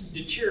don't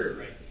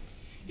deteriorate.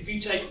 If you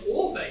take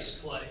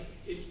oil-based clay,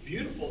 it's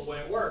beautiful the way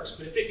it works,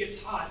 but if it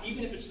gets hot,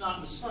 even if it's not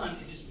in the sun,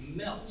 it just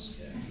melts.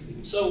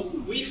 So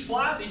we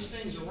fly these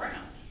things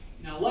around.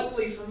 Now,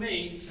 luckily for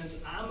me,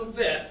 since I'm a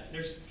vet,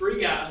 there's 3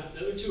 guys,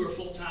 the other 2 are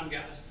full-time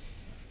guys.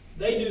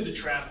 They do the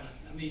traveling.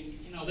 I mean,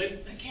 they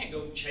can't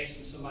go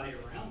chasing somebody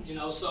around,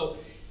 so,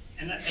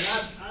 and I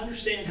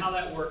understand how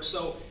that works.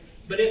 So,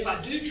 but if I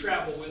do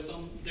travel with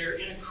them, they're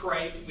in a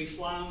crate, we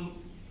fly them,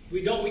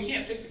 we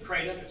can't pick the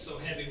crate up, it's so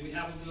heavy. We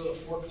have them do a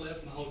forklift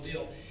and the whole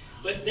deal.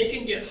 But they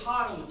can get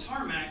hot on the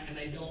tarmac and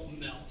they don't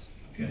melt,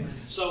 okay?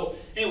 So,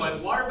 anyway,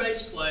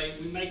 water-based clay,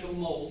 we make a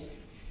mold.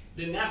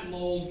 Then that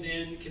mold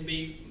then can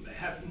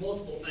have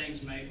multiple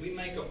things made. We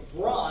make a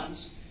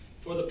bronze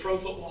for the Pro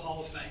Football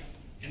Hall of Fame.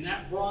 And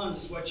that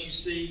bronze is what you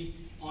see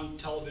on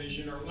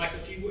television, or like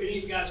if any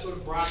of you guys go to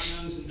Brian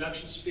Young's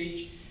induction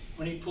speech,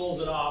 when he pulls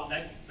it off,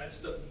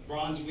 that's the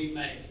bronze we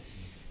made.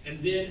 And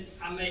then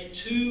I make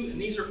 2, and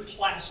these are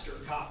plaster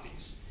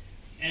copies.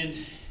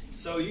 And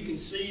so you can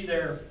see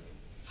they're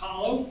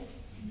hollow,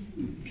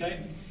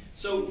 okay?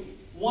 So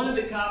one of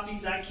the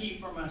copies I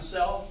keep for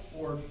myself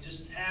for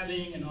just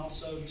having, and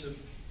also to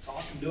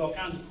talk and do all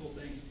kinds of cool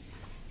things.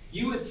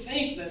 You would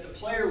think that the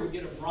player would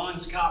get a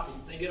bronze copy.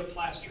 They get a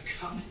plaster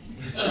copy.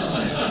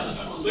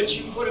 But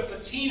you put a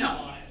patina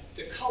on it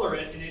to color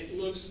it, and it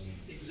looks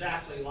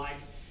exactly like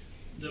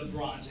the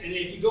bronze. And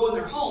if you go in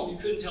their home, you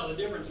couldn't tell the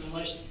difference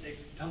unless they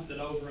dumped it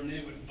over, and then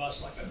it would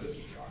bust like a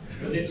cookie jar.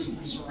 Because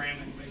it's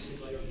ceramic,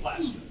 basically, or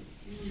plaster.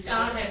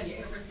 Scott, have you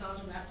ever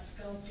thought about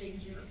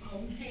sculpting your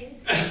own head?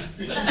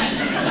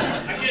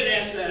 I get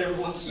asked that every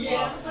once in a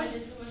while.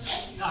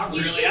 Not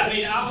really. I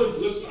mean,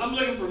 I'm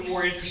looking for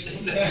more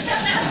interesting things.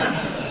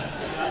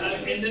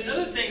 And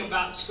another thing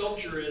about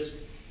sculpture is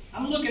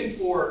I'm looking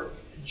for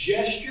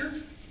gesture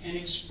and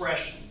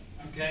expression.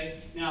 Okay?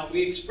 Now,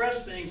 we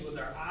express things with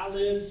our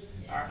eyelids,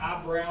 our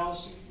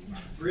eyebrows,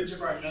 our bridge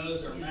of our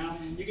nose, our mouth.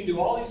 You can do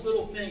all these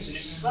little things, and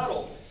it's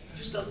subtle.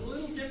 Just a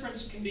little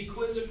difference. Can be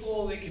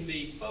quizzical, it can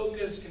be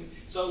focused.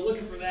 So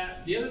looking for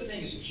that. The other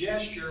thing is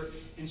gesture.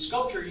 In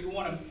sculpture, you don't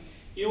want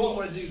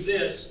to do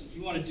this.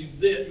 You want to do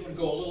this. You want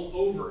to go a little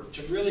over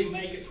to really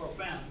make it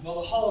profound. Well,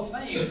 the Hall of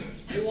Fame,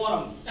 they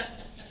want them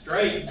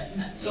straight.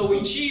 So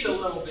we cheat a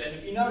little bit.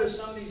 If you notice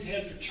some of these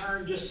heads are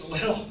turned just a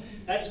little,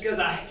 that's because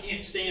I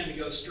can't stand to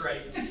go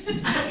straight. I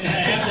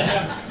have to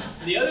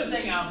have. The other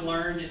thing I've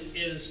learned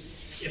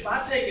is if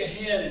I take a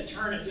head and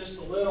turn it just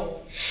a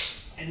little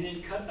and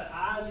then cut the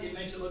eyes, it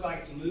makes it look like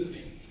it's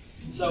moving.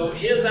 So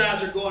his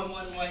eyes are going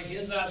one way,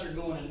 his eyes are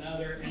going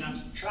another, and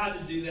I've tried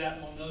to do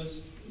that on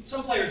those.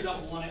 Some players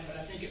don't want it, but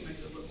I think it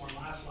makes it look more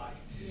lifelike.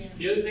 Yeah.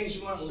 The other thing is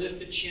you want to lift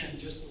the chin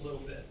just a little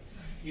bit.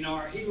 You know,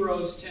 our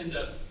heroes tend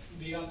to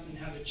be up and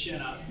have the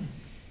chin up.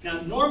 Now,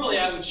 normally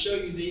I would show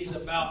you these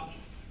about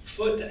a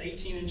foot to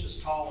 18 inches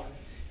taller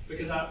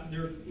because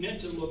they're meant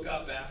to look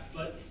up at,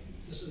 but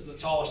this is the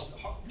tallest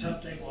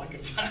tough table I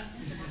could find.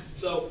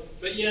 So,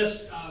 but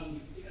yes,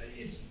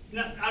 it's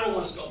not, I don't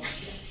want to sculpt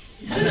myself.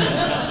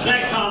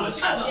 Zach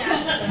Thomas.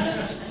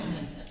 Yeah.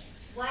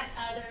 What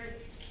other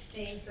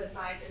things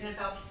besides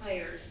NFL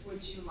players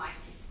would you like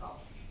to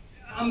sculpt?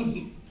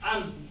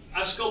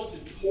 I've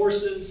sculpted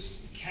horses,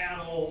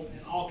 cattle,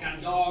 and all kinds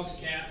of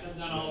dogs, cats. I've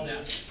done all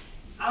that.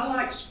 I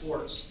like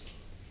sports,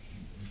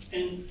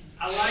 and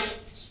I like.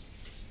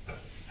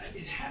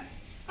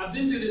 I've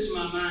been through this in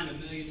my mind a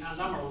million times.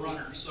 I'm a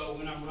runner, so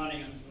when I'm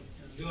running, I'm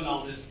doing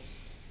all this.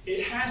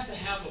 It has to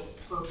have a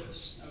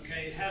purpose,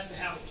 okay? It has to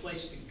have a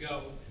place to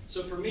go.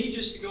 So for me,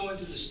 just to go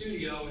into the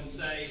studio and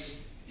say,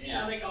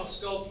 yeah, I think I'll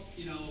sculpt,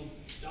 you know,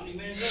 Donnie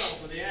Manziel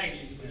for the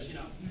Aggies, but you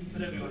know,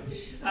 but anyway,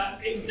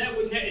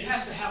 it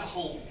has to have a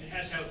home. It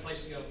has to have a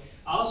place to go.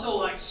 I also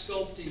like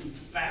sculpting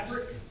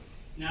fabric.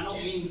 Now I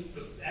don't mean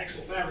the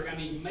actual fabric. I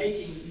mean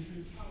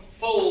making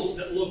folds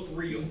that look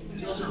real.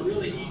 And those are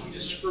really easy to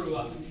screw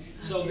up.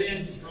 So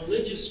then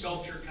religious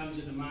sculpture comes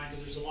into mind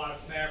because there's a lot of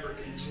fabric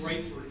and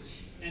drapery.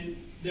 And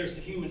there's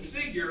the human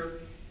figure.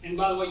 And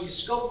by the way, you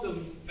sculpt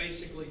them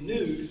basically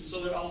nude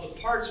so that all the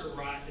parts are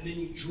right, and then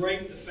you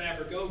drape the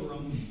fabric over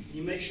them, and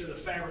you make sure the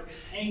fabric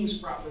hangs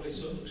properly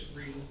so it looks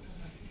real.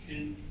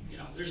 And you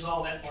know, there's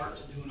all that art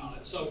to do and all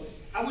that. So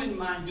I wouldn't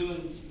mind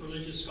doing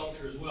religious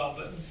sculpture as well.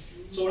 But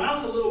so when I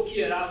was a little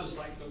kid, I was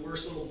like the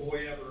worst little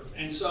boy ever.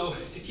 And so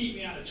to keep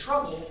me out of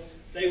trouble,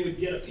 they would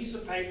get a piece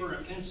of paper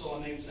and a pencil,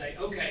 and they would say,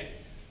 okay,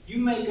 you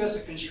make us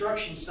a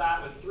construction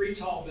site with 3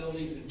 tall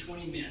buildings and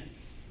 20 men.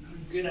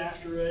 Get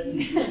after it.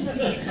 And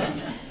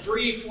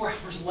 3 or 4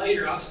 hours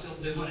later, I was still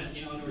doing it.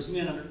 You know, and there was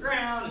men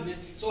underground, and then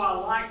so I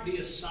liked the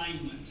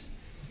assignment.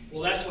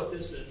 Well, that's what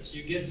this is.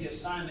 You get the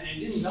assignment,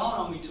 and it didn't dawn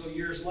on me till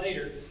years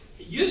later.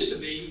 It used to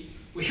be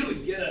we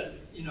would get a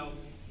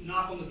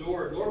knock on the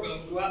door, a doorbell,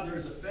 go out, and there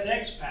was a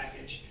FedEx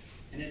package,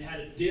 and it had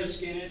a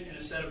disc in it and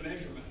a set of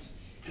measurements.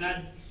 And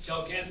I'd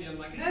tell Kathy, I'm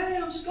like, hey,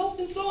 I'm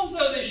sculpting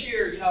so-and-so this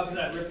year, you know, because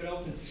I'd rip it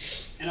open.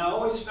 And I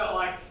always felt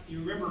like, you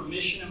remember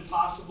Mission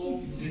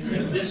Impossible? It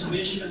said, this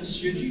mission,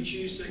 should you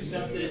choose to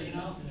accept it, you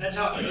know? That's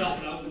how it felt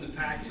when I opened the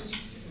package.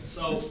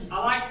 So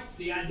I like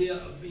the idea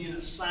of being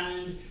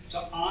assigned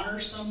to honor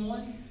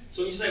someone.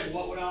 So you say,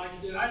 what would I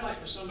like to do? I'd like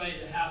for somebody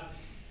to have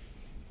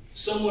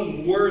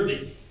someone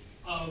worthy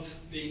of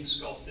being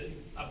sculpted,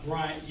 a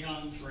Bryant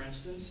Young, for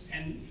instance,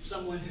 and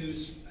someone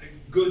who's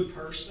a good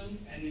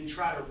person, and then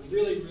try to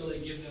really, really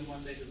give them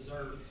what they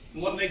deserve.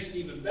 And what makes it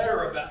even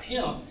better about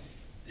him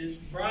is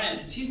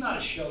Bryant he's not a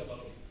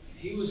showboat.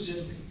 He was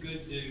just a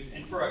good dude.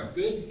 And for a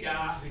good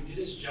guy who did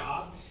his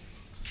job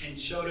and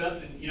showed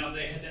up, and you know,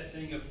 they had that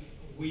thing of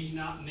we,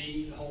 not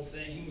me, the whole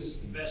thing. He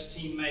was the best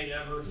teammate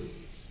ever.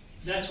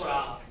 That's what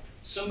I like.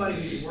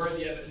 Somebody who's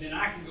worthy of it, and then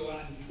I can go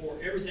out and pour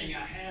everything I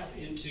have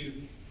into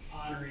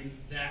honoring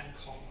that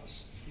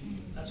cause.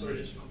 That's what it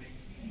is for me.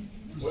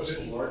 What's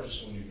the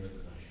largest one you've ever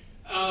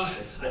done?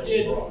 I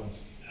did,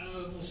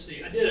 let's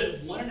see, I did a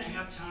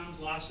 1.5 times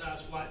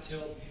life-size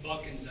white-tailed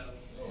buck and doe.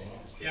 Oh, wow.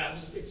 Yeah,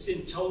 it's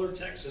in Toller,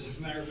 Texas, as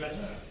a matter of fact.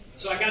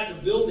 So I got to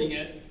building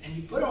it, and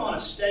you put it on a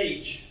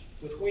stage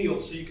with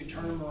wheels so you can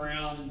turn them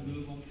around and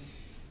move them.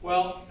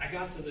 Well, I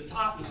got to the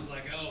top, and I was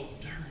like, oh,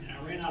 darn,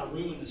 I ran out of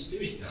room in the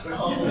studio.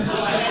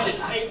 So I had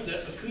to take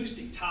the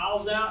acoustic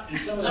tiles out and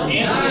some of the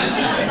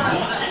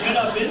amps went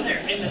up in there,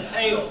 and the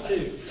tail,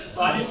 too.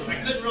 So I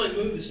couldn't really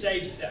move the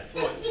stage at that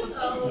point.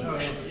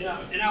 Yeah,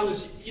 and I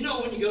was, you know,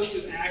 when you go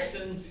through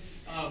acting,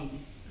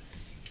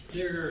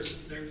 there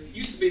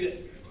used to be that,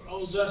 all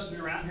those of us who've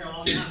been around here a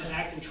long time, the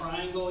acting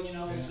triangle, you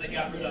know, which they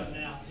got rid of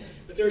now.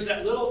 But there's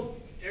that little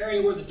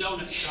area where the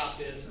donut shop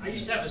is. I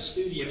used to have a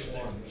studio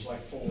there. There's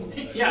like 4.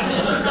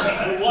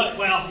 Yeah.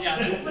 Well, yeah.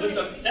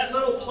 That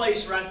little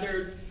place right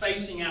there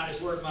facing out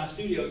is where my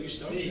studio used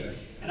to be. Okay.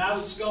 And I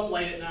would sculpt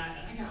late at night,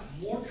 and I got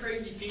more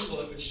crazy people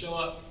that would show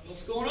up.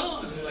 What's going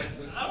on? And they're like,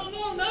 I don't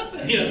know,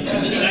 nothing. You know,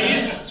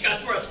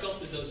 that's where I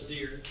sculpted those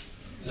deer.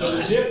 So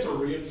did you have to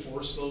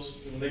reinforce those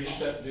when they get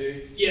that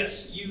big?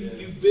 Yes,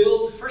 you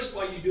build, first of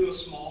all, you do a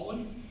small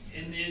one,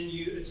 and then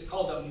it's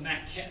called a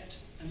maquette.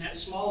 And that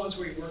small one's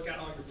where you work out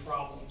all your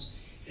problems.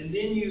 And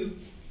then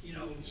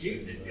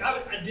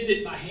I did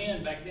it by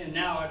hand back then.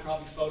 Now I'd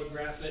probably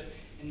photograph it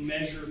and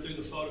measure through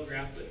the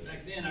photograph, but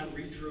back then I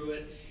redrew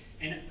it.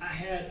 And I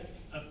had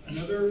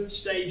another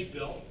stage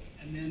built,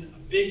 and then a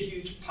big,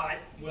 huge pipe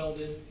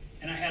welded,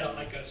 and I had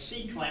like a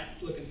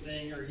C-clamp looking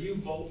thing, or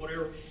U-bolt,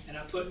 whatever, and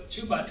I put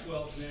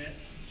 2x12s in it,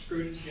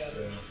 screwed it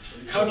together,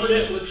 covered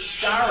it with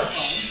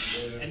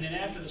styrofoam, and then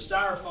after the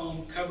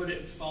styrofoam, covered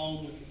it in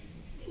foam with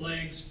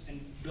legs and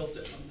built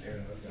it from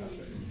there.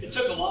 It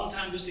took a long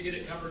time just to get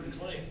it covered in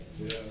clay.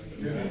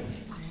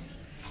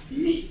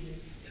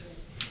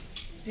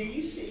 Do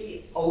you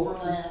see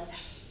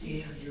overlaps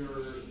in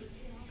your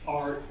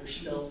art, your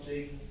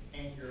sculpting,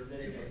 and your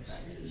veterinary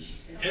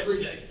practice?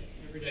 Every day.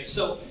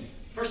 So,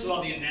 first of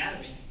all, the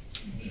anatomy.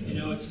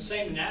 It's the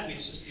same anatomy,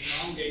 it's just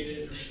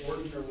elongated or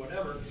shortened or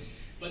whatever.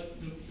 But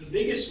the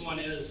biggest one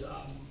is,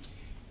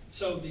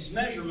 so these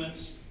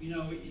measurements,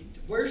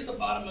 where's the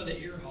bottom of the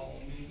ear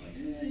hole?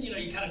 You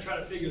kind of try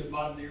to figure the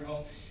bottom of the ear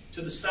hole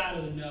to the side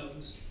of the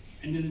nose,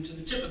 and then to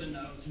the tip of the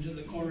nose, and to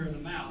the corner of the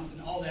mouth,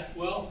 and all that.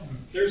 Well,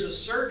 there's a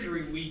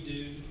surgery we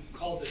do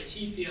called the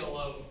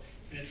TPLO,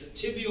 and it's a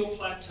tibial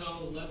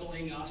plateau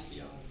leveling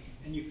osteotomy.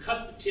 And you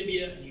cut the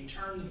tibia, and you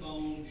turn the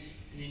bone,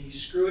 and then you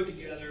screw it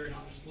together, and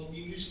all this. Well,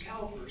 you use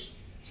calipers.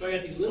 So I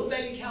got these little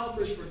baby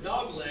calipers for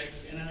dog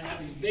legs, and then I have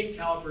these big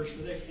calipers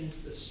for this, and it's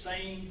the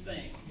same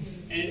thing.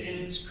 And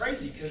it's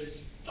crazy, because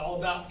it's all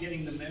about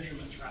getting the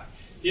measurements right.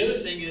 The other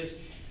thing is,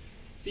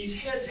 these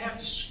heads have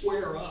to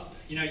square up.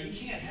 You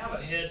can't have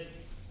a head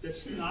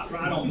that's not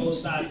right on both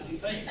sides of the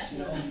face,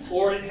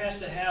 or it has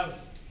to have,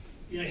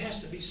 it has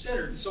to be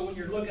centered. So when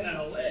you're looking at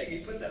a leg,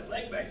 you put that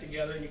leg back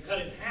together and you cut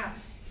it in half.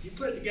 If you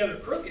put it together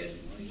crooked,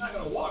 you're not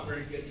going to walk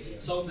very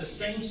good. So the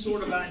same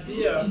sort of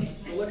idea,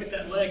 to look at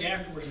that leg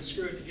afterwards and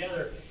screw it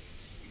together.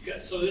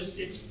 So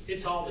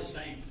it's all the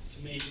same to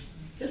me.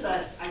 Because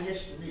I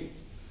guess for me,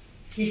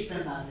 he's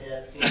been my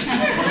dad.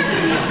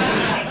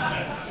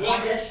 Well,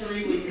 I guess for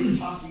me, when you're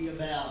talking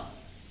about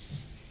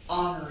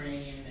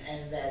honoring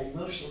and that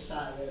emotional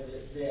side of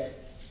it, that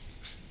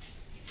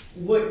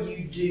what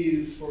you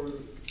do for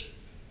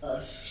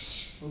us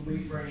when we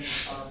bring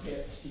our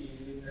pets to you,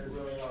 and they're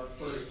really our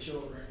furry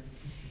children,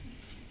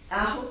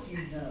 I hope you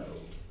know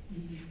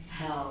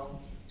how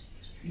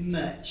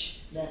much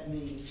that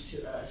means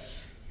to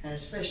us, and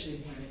especially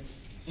when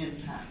it's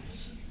end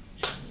times.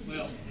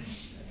 Well,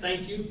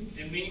 thank you,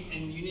 and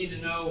you need to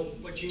know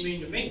what you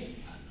mean to me.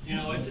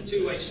 It's a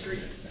two-way street.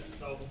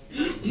 So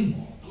I'm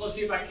going to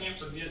see if I can't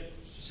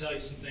forget to tell you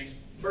some things.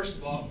 First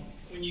of all,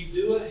 when you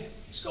do a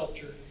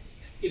sculpture,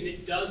 if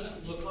it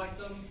doesn't look like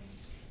them,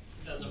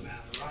 it doesn't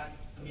matter, right?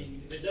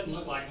 If it doesn't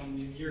look like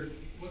them,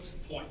 what's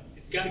the point?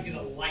 It's got to get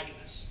a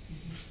likeness.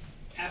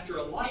 After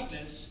a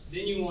likeness,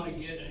 then you want to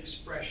get an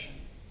expression.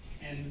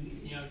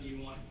 And, do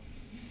you want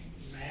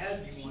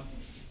mad? Do you want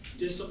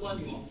discipline?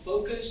 Do you want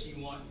focus? Do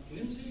you want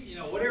whimsy?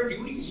 What do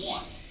you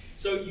want?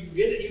 So you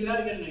got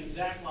to get an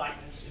exact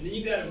likeness, and then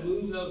you got to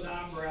move those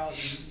eyebrows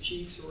and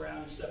cheeks around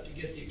and stuff to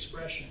get the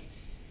expression.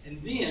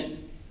 And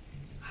then,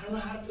 I don't know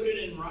how to put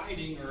it in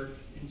writing, I'm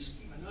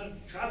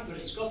not trying to put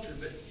it in sculpture,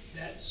 but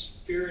that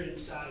spirit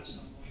inside of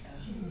someone,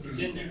 it's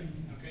in there.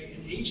 Okay,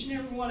 and each and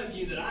every one of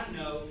you that I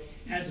know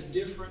has a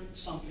different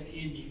something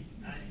in you.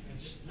 I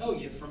just know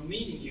you from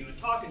meeting you and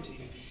talking to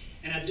you,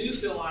 and I do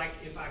feel like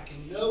if I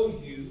can know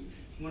you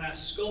when I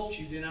sculpt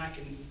you, then I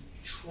can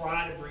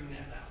try to bring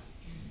that out.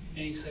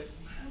 And you say,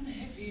 how in the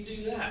heck do you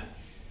do that?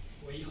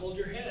 The way you hold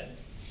your head,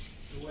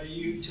 the way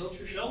you tilt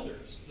your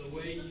shoulders, the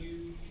way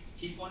you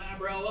keep one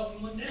eyebrow up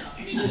and one down.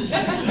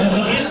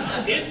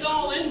 It's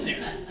all in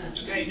there.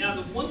 Okay, now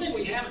the one thing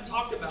we haven't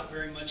talked about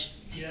very much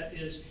yet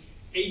is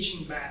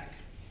aging back.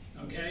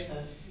 Okay?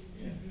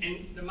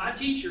 And my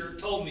teacher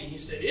told me, he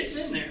said, it's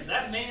in there.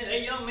 That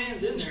young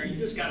man's in there. You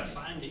just got to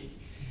find him.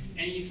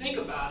 And you think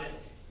about it,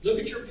 look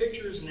at your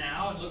pictures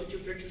now and look at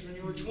your pictures when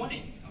you were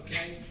 20.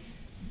 Okay?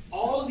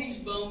 All of these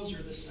bones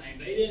are the same.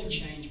 They didn't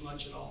change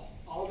much at all.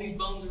 All these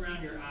bones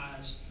around your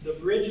eyes, the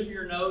bridge of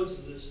your nose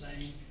is the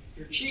same.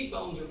 Your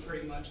cheekbones are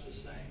pretty much the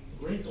same.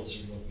 The wrinkles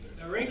are different.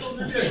 The wrinkles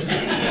are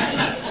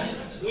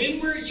different. When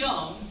we're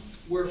young,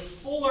 we're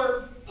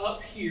fuller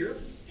up here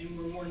and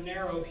we're more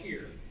narrow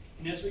here.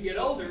 And as we get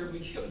older, we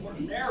get more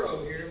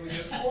narrow here and we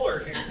get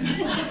fuller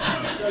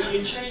here. So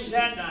you change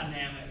that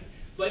dynamic.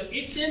 But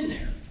it's in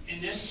there.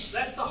 And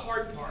that's the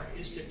hard part,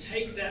 is to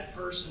take that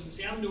person.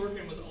 See, I'm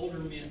working with older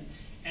men.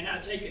 And I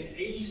take an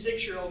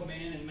 86-year-old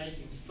man and make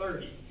him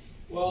 30.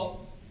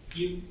 Well,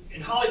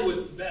 and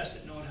Hollywood's the best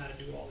at knowing how to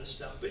do all this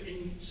stuff.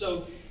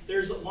 So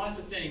there's lots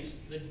of things.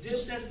 The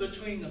distance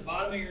between the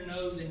bottom of your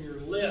nose and your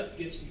lip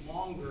gets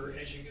longer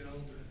as you get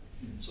older.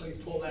 So you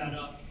pull that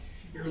up.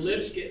 Your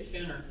lips get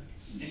thinner.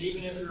 And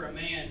even if you're a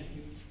man,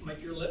 you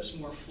make your lips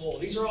more full.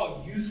 These are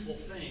all youthful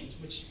things,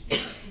 which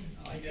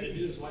all you got to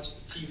do is watch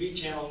the TV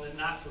channel at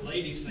night for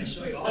ladies, and they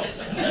show you all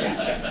this stuff.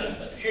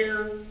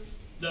 Hair,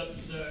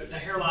 the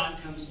hairline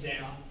comes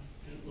down,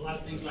 and a lot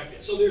of things like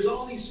that. So there's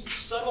all these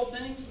subtle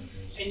things,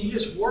 and you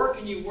just work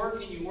and you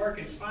work and you work,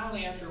 and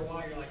finally after a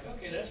while you're like,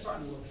 okay, that's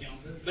starting to look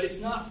younger. But it's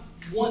not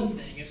one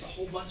thing, it's a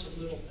whole bunch of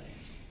little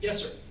things.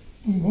 Yes, sir?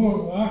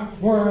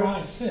 Where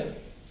I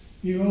sit,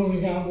 you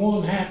only got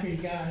one happy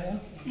guy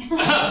up.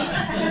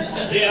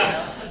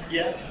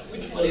 Yeah.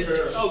 Which one is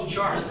it? Oh,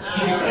 Charlie.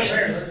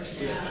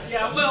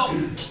 Yeah, well,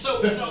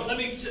 so let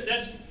me,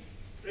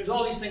 there's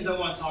all these things I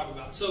want to talk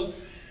about. So,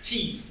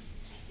 teeth.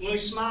 When we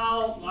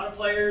smile, a lot of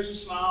players will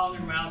smile and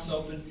their mouths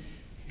open.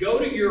 Go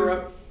to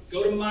Europe,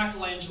 go to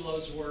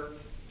Michelangelo's work,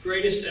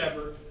 greatest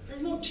ever.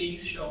 There's no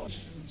teeth showing.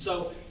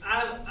 So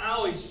I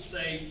always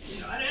say,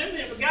 you know,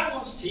 if a guy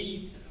wants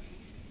teeth,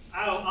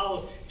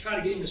 I'll try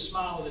to get him to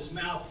smile with his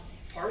mouth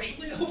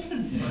partially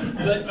open,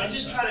 but I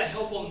just try to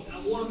help him. I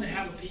want him to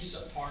have a piece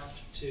apart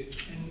too,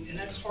 and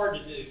that's hard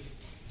to do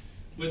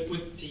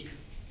with teeth.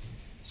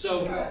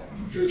 So,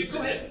 you go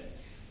ahead.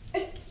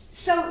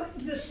 So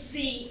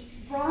the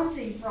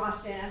bronzing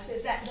process,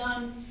 is that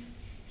done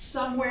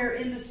somewhere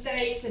in the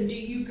States, and do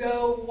you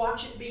go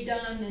watch it be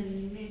done?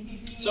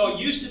 And so I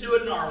used to do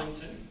it in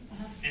Arlington,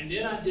 and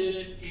then I did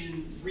it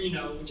in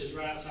Reno, which is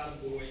right outside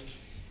of Bowie,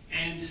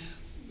 and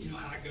you know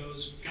how it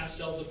goes. The guy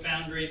sells a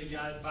foundry, the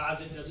guy that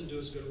buys it doesn't do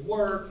as good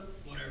work,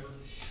 whatever.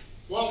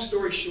 Long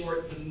story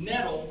short, the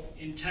metal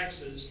in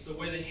Texas, the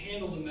way they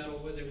handle the metal,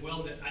 where they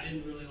weld it, I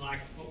didn't really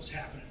like what was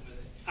happening with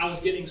it. I was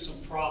getting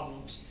some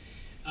problems.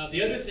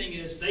 The other thing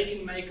is they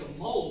can make a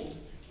mold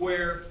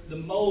where the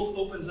mold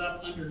opens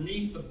up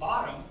underneath the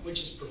bottom,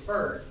 which is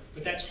preferred,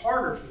 but that's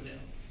harder for them.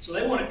 So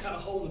they want to cut a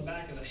hole in the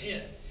back of the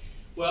head.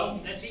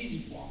 Well, that's easy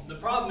for them. The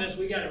problem is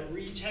we got to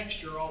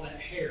retexture all that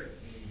hair.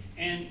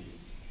 And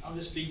I'll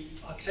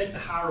take the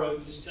high road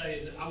and just tell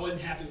you that I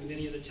wasn't happy with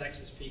any of the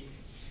Texas people.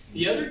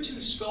 The other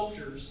two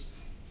sculptors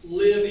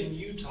live in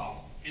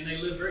Utah, and they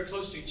live very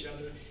close to each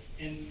other,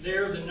 and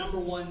they're the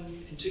 #1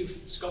 and 2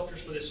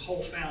 sculptors for this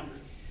whole foundry.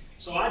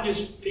 So I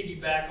just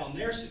piggyback on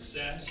their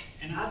success,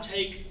 and I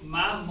take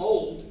my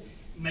mold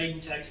made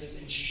in Texas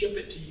and ship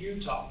it to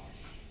Utah.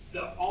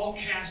 They're all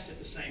cast at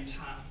the same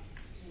time.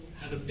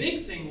 Now the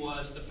big thing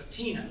was the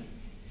patina.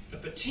 The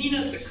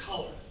patina's the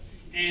color,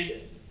 and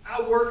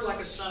I worked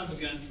like a son of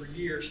a gun for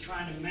years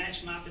trying to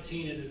match my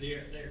patina to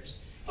theirs.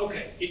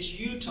 Okay, it's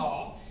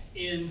Utah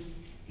in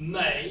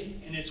May,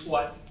 and it's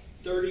what,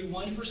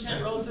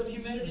 31% relative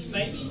humidity,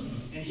 maybe?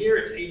 And here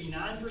it's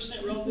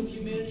 89% relative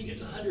humidity.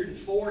 It's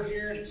 104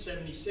 here, and it's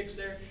 76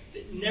 there.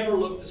 It never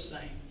looked the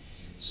same.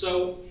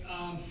 So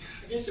I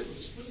guess it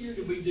was, what year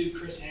did we do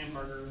Chris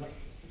Hamburger? Like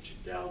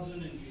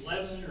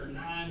 2011 or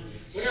 9,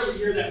 whatever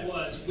year that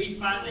was. We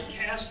finally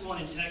cast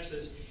one in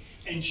Texas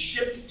and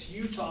shipped it to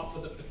Utah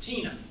for the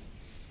patina.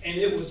 And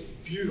it was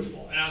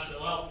beautiful. And I said,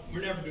 well,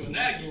 we're never doing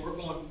that again. We're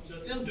going to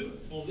let them do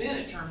it. Well, then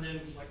it turned in,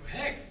 it was like,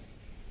 heck,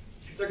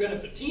 if they're going to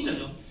patina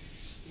them,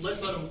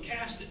 let's let them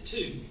cast it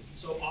too.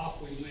 So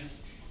off we went.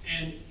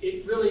 And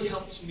it really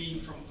helps me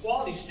from a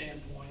quality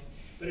standpoint,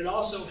 but it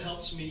also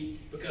helps me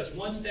because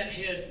once that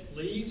head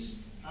leaves,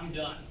 I'm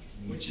done,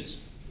 which is,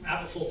 I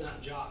have a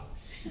full-time job.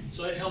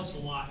 So it helps a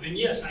lot. And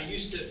yes, I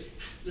used to,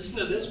 listen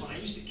to this one, I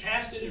used to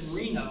cast it in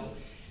Reno,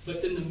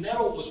 but then the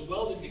metal was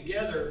welded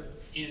together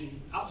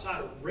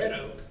outside of Red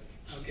Oak,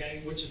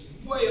 okay, which is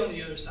way on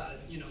the other side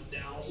of,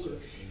 Dallas.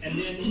 And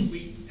then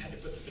we had to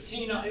put the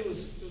patina, it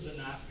was a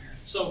nightmare.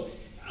 So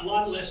a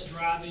lot less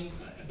driving,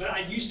 but I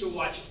used to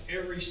watch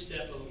every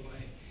step of the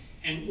way.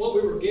 And what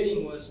we were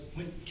getting was,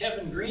 when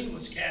Kevin Green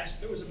was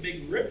cast, there was a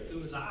big rip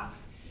through his eye.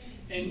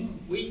 And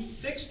we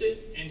fixed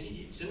it, and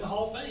it's in the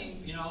Hall of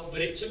Fame,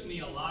 but it took me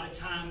a lot of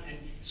time. And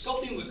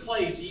sculpting with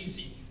clay is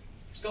easy.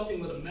 Sculpting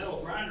with a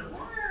metal grinder,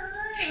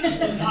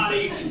 not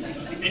easy.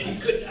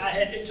 And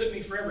it took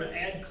me forever to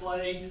add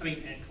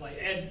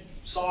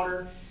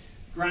solder,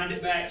 grind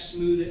it back,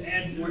 smooth it,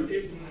 add more.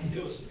 It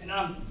was, and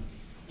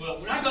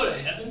when I go to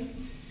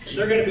heaven,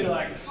 they're going to be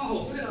like,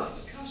 oh, look at all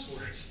these cuss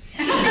words.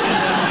 I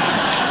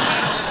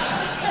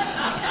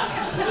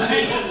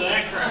ain't into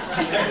that crap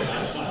right there.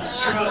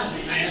 Trust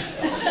me,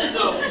 man.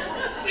 So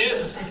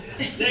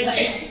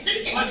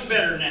it's much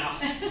better now.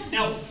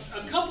 Now,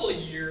 a couple of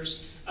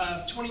years,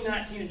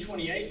 2019 and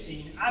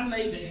 2018, I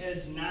made the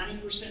heads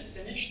 90%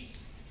 finished,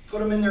 put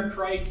them in their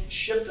crate,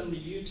 shipped them to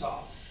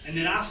Utah. And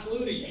then I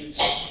flew to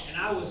Utah, and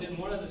I was in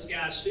one of this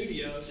guy's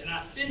studios, and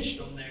I finished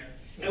them there.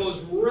 And it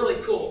was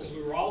really cool because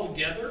we were all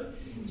together.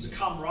 It was a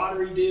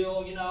camaraderie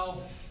deal,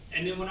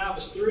 And then when I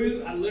was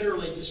through, I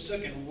literally just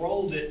took and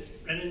rolled it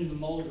right into the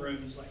mold room.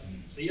 It was like,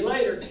 see you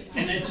later.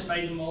 And they just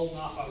made the mold, and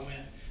off I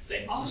went.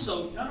 They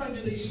also, not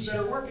only do they use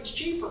better work, it's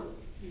cheaper.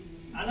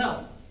 I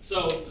know.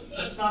 So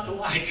that's not to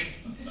like.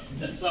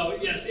 So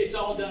yes, it's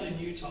all done in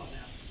Utah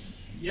now.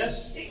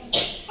 Yes?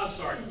 I'm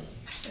sorry.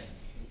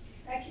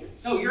 Thank you.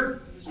 No,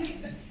 you're.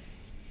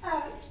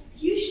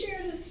 You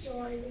shared a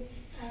story with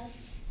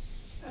us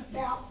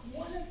about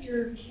one of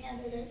your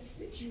candidates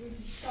that you were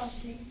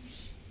discussing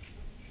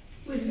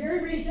was very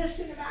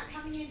resistant about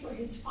coming in for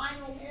his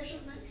final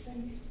measurements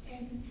and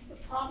the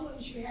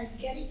problems you had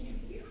getting him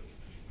here.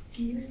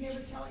 Do you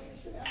remember telling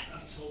us about?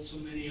 I've told so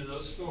many of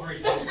those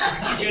stories.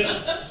 I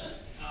guess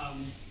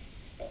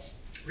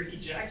Ricky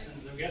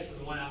Jackson's, I guess, is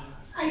the one I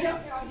don't know.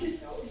 I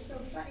just know it was so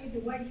funny the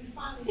way you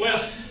finally.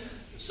 Well,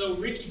 so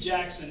Ricky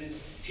Jackson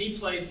he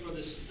played for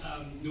the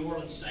New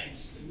Orleans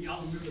Saints.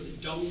 Y'all remember the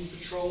Dome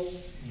Patrol?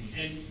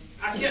 And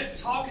I kept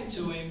talking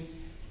to him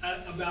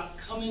about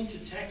coming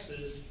to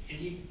Texas, and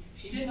he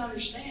didn't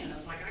understand. I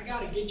was like, I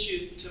got to get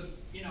you to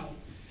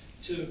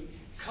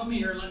come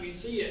here and let me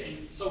see it.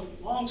 And so,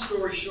 long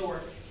story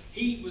short,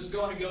 he was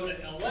going to go to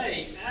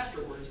LA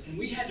afterwards, and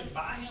we had to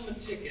buy him a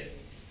ticket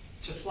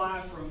to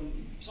fly from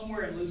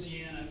somewhere in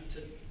Louisiana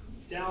to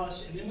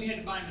Dallas, and then we had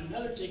to buy him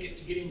another ticket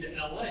to get him to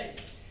LA.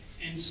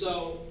 And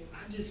so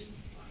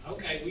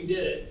okay, we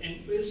did it. And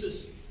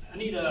I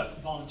need a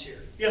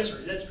volunteer. Yes,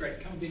 sir, that's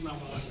great. Come be my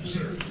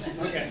volunteer.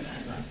 Okay,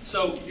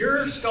 so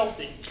you're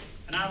sculpting,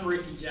 and I'm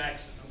Ricky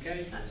Jackson,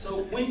 okay?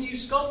 So when you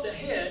sculpt the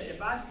head, if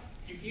I'm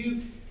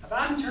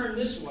turned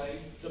this way,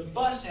 the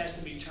bust has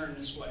to be turned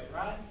this way,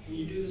 right? Can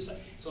you do the same?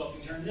 So if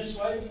you turn this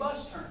way, the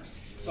bust turns.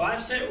 So I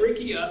set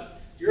Ricky up.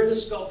 You're the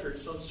sculptor,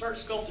 so start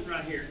sculpting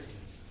right here.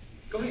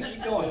 Go ahead,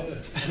 keep going.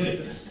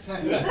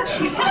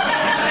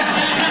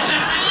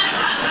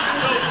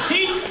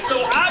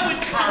 So I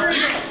would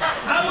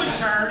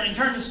turn and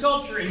turn the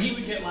sculptor, and he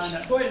would get lined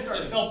up. Go ahead and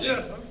start sculpting.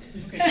 Yeah.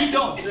 Okay, keep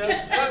going. I'm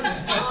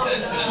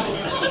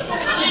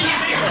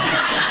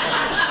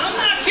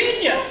not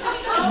kidding you.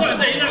 That's what I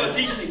say. You're not going to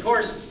teach me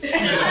courses. We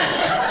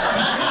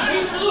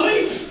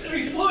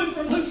flew him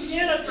from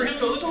Louisiana for him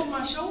to look over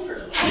my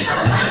shoulder.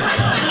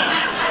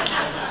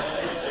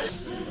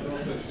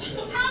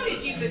 How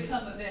did you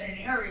become a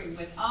veterinarian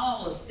with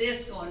all of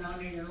this going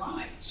on in your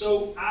life?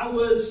 So I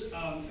was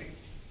a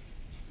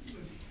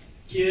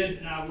kid,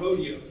 and I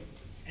rodeoed.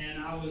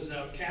 And I was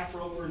a calf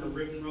roper and a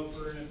ribbon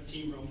roper and a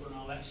team roper and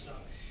all that stuff.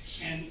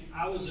 And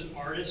I was an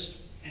artist,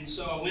 and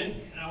so I went,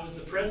 and I was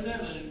the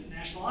president of the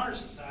National Honor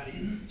Society.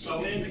 So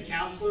I went into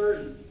counselor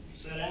and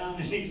sat down,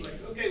 and he's like,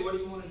 okay, what do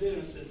you want to do? And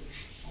I said,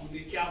 I want to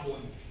be a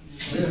cowboy. I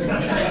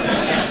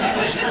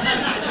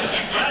said,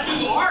 I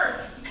do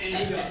art. And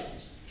he goes,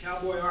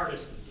 cowboy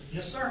artist.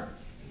 Yes, sir.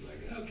 He's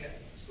like, okay.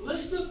 So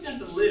let's look at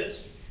the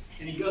list.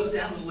 And he goes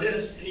down the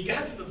list, and he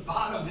got to the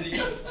bottom, and he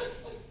goes,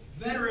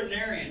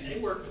 veterinarian, they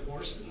work with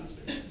horses. And I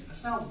said, that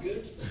sounds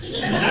good.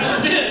 And that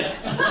was it.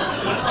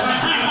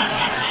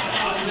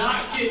 I'm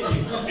not kidding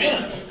you.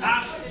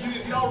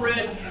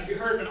 Have you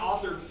heard of an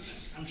author,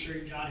 I'm sure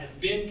John has,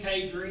 Ben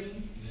K.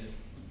 Green?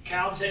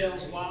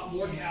 Cowtails,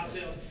 More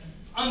Cowtails.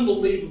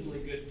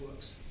 Unbelievably good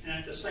books. And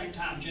at the same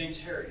time, James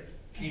Harriet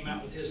came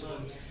out with his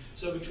books.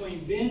 So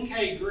between Ben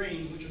K.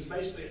 Green, which was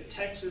basically a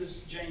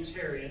Texas James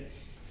Harriet,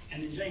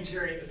 and then James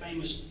Harriet, the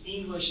famous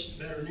English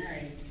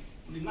veterinarian,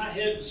 I mean, my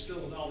head was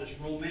filled with all this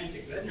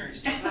romantic veterinary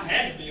stuff. I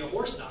had to be a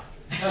horse doctor.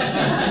 When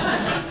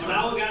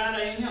I got out of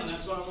A&M,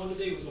 that's what I wanted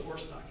to do, was a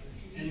horse doctor.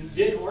 And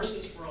did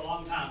horses for a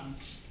long time.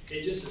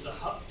 It just is a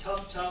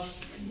tough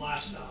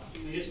lifestyle. I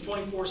mean, it's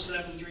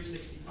 24/7,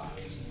 365.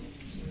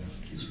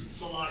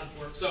 It's a lot of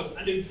work. So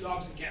I do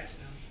dogs and cats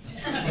now.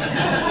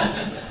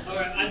 All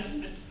right,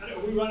 are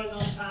we running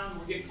on time?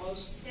 We're getting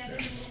close? 7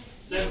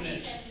 minutes. 7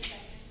 minutes. 7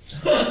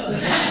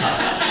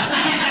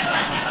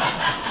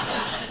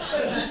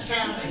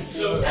 seconds.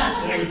 So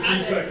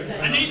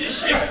I need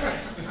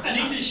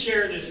to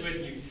share this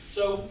with you.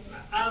 So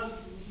I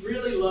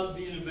really love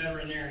being a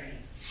veterinarian.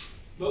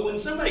 But when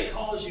somebody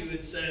calls you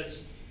and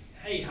says,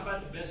 hey, how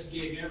about the best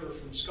gig ever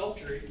from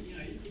Sculptor,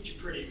 it gets you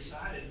pretty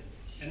excited.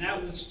 And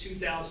that was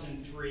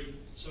 2003.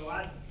 So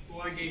I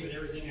gave it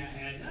everything I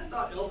had. And I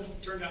thought Elvin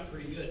turned out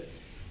pretty good.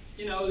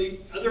 The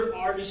other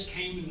artists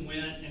came and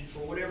went, and for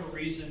whatever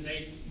reason,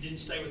 they didn't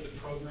stay with the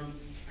program.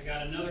 I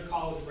got another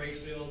call with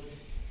Rayfield,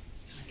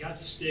 and I got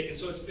to stick. And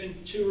so it's been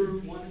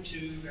 1 or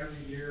 2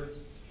 every year.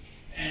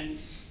 And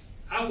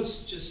I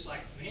was just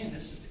like, man,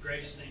 this is the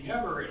greatest thing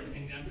ever.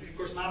 And of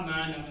course, in my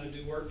mind, I'm going to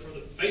do work for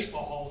the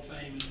Baseball Hall of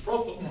Fame and the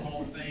Pro Football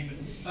Hall of Fame.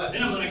 And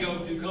then I'm going to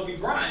go do Kobe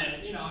Bryant.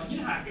 And you know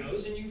how it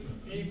goes. And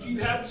if you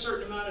have a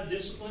certain amount of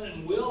discipline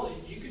and will,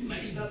 you can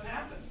make stuff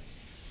happen.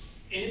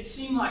 And it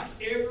seemed like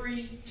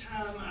every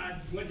time I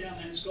went down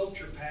that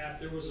sculpture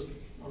path, there was a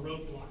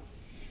roadblock.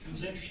 It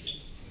was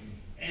interesting.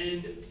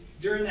 And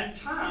during that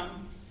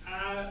time,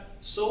 I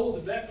sold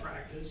the vet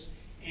practice,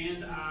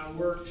 and I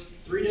worked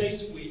 3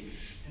 days a week,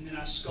 and then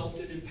I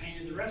sculpted and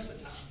painted the rest of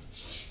the time.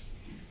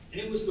 And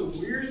it was the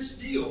weirdest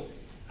deal.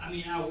 I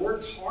mean, I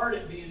worked hard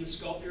at being a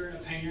sculptor and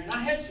a painter, and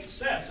I had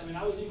success. I mean,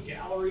 I was in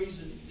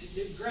galleries, and it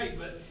did great,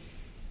 but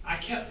I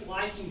kept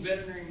liking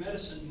veterinary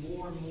medicine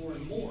more and more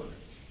and more.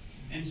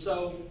 And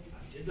so I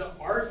did the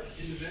art,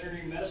 I did the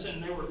veterinary medicine,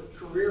 and there were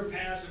career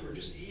paths that were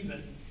just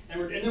even. And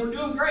they were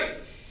doing great.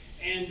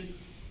 And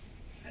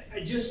I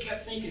just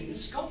kept thinking,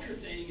 this sculpture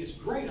thing is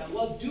great. I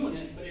love doing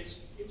it, but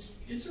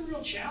it's a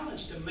real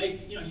challenge to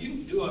make, you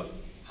can do a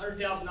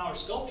 $100,000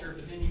 sculpture,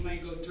 but then you may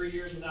go 3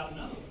 years without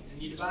another one.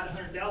 And you divide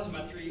 $100,000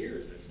 by 3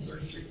 years, that's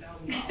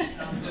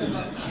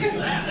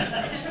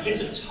 $33,000.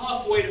 It's a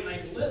tough way to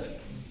make a living.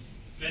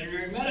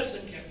 Veterinary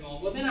medicine kept going.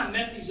 Well, then I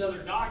met these other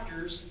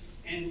doctors,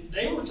 And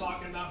they were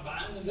talking about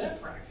buying the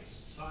vet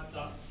practice. So I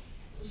thought,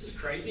 this is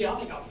crazy. I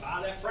think I'll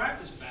buy that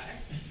practice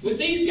back with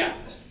these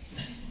guys.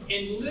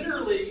 And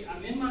literally,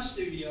 I'm in my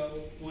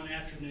studio one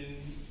afternoon,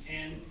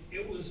 and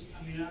it was,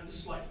 I mean, I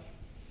just like,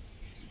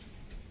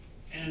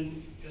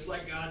 and it's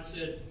like God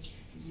said,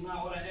 this is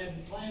not what I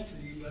had planned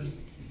for you, buddy.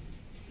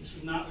 This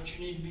is not what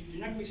you need to be. You're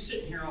not going to be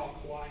sitting here all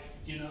quiet,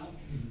 you know?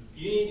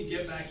 You need to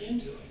get back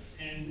into it.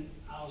 And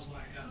I was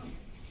like, oh.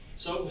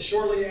 So it was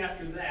shortly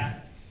after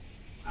that.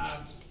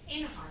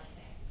 And a heart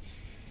attack.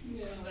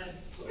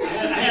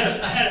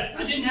 Yeah,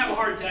 I didn't have a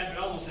heart attack,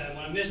 but I almost had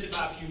one. I missed it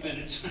by a few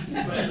minutes.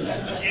 But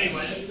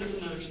anyway, that's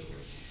another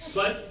story.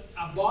 But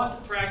I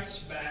bought the practice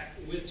back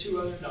with 2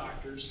 other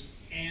doctors,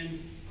 and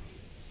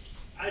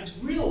I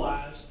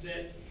realized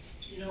that,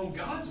 you know,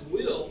 God's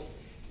will,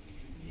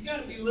 you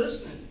got to be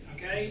listening,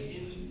 okay?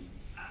 And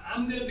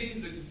I'm going to be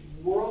the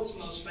world's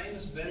most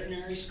famous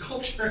veterinary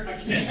sculptor, I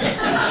guess.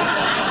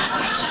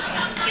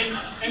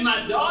 and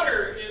my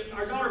daughter,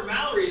 our daughter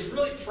Mallory, is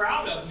really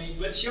proud of me,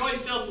 but she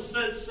always tells us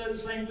says the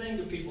same thing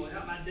to people.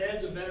 My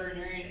dad's a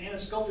veterinarian and a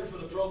sculptor for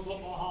the Pro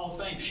Football Hall of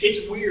Fame.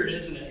 It's weird,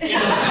 isn't it? You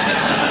know?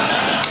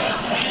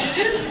 And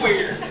it is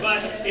weird,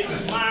 but it's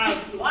my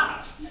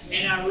life.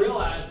 And I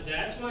realized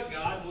that's what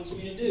God wants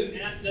me to do.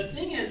 And the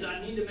thing is, I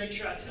need to make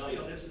sure I tell you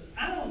all this, is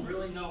I don't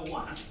really know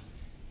why.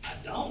 I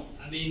don't.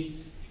 I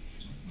mean,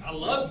 I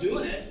love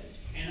doing it,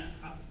 and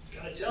I've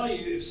got to tell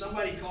you, if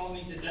somebody called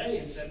me today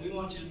and said, we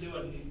want you to do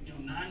a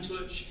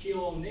 9-foot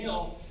Shaquille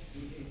O'Neal,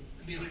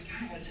 I'd be like,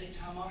 I got to take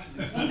time off from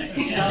the clinic.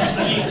 You know?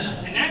 I mean,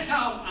 and that's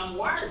how I'm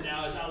wired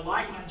now, is I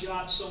like my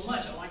job so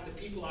much. I like the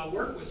people I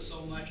work with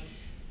so much.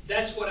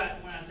 That's what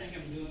when I think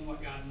I'm doing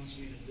what God wants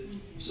me to do.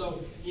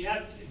 So,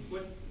 yeah,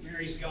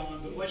 Mary's gone,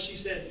 but what she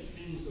said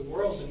means the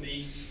world to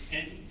me,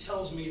 and it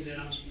tells me that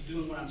I'm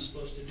doing what I'm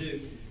supposed to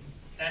do.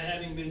 That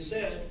having been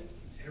said,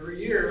 every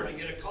year when I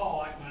get a call,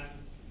 like my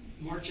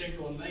March,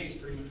 April, and May is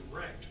pretty much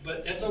wrecked.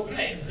 But that's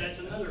okay. That's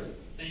another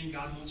thing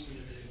God wants me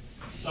to do.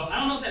 So I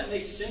don't know if that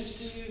makes sense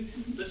to you,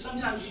 but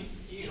sometimes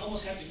you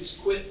almost have to just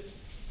quit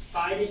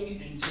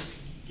fighting and just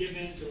give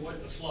in to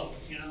what the flow,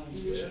 you know. So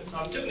it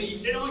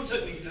only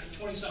took me like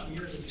 20-something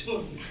years of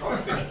doing it.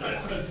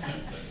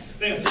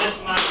 Anyway, that's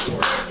my story.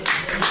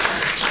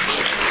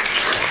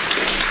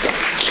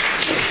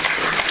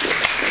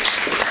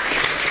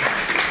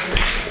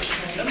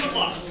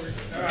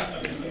 All right.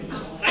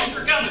 Thanks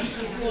for coming.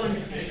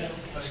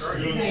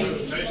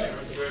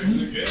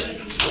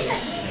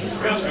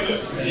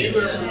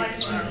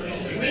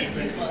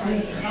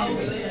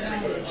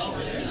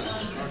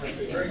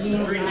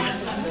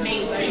 Amazing.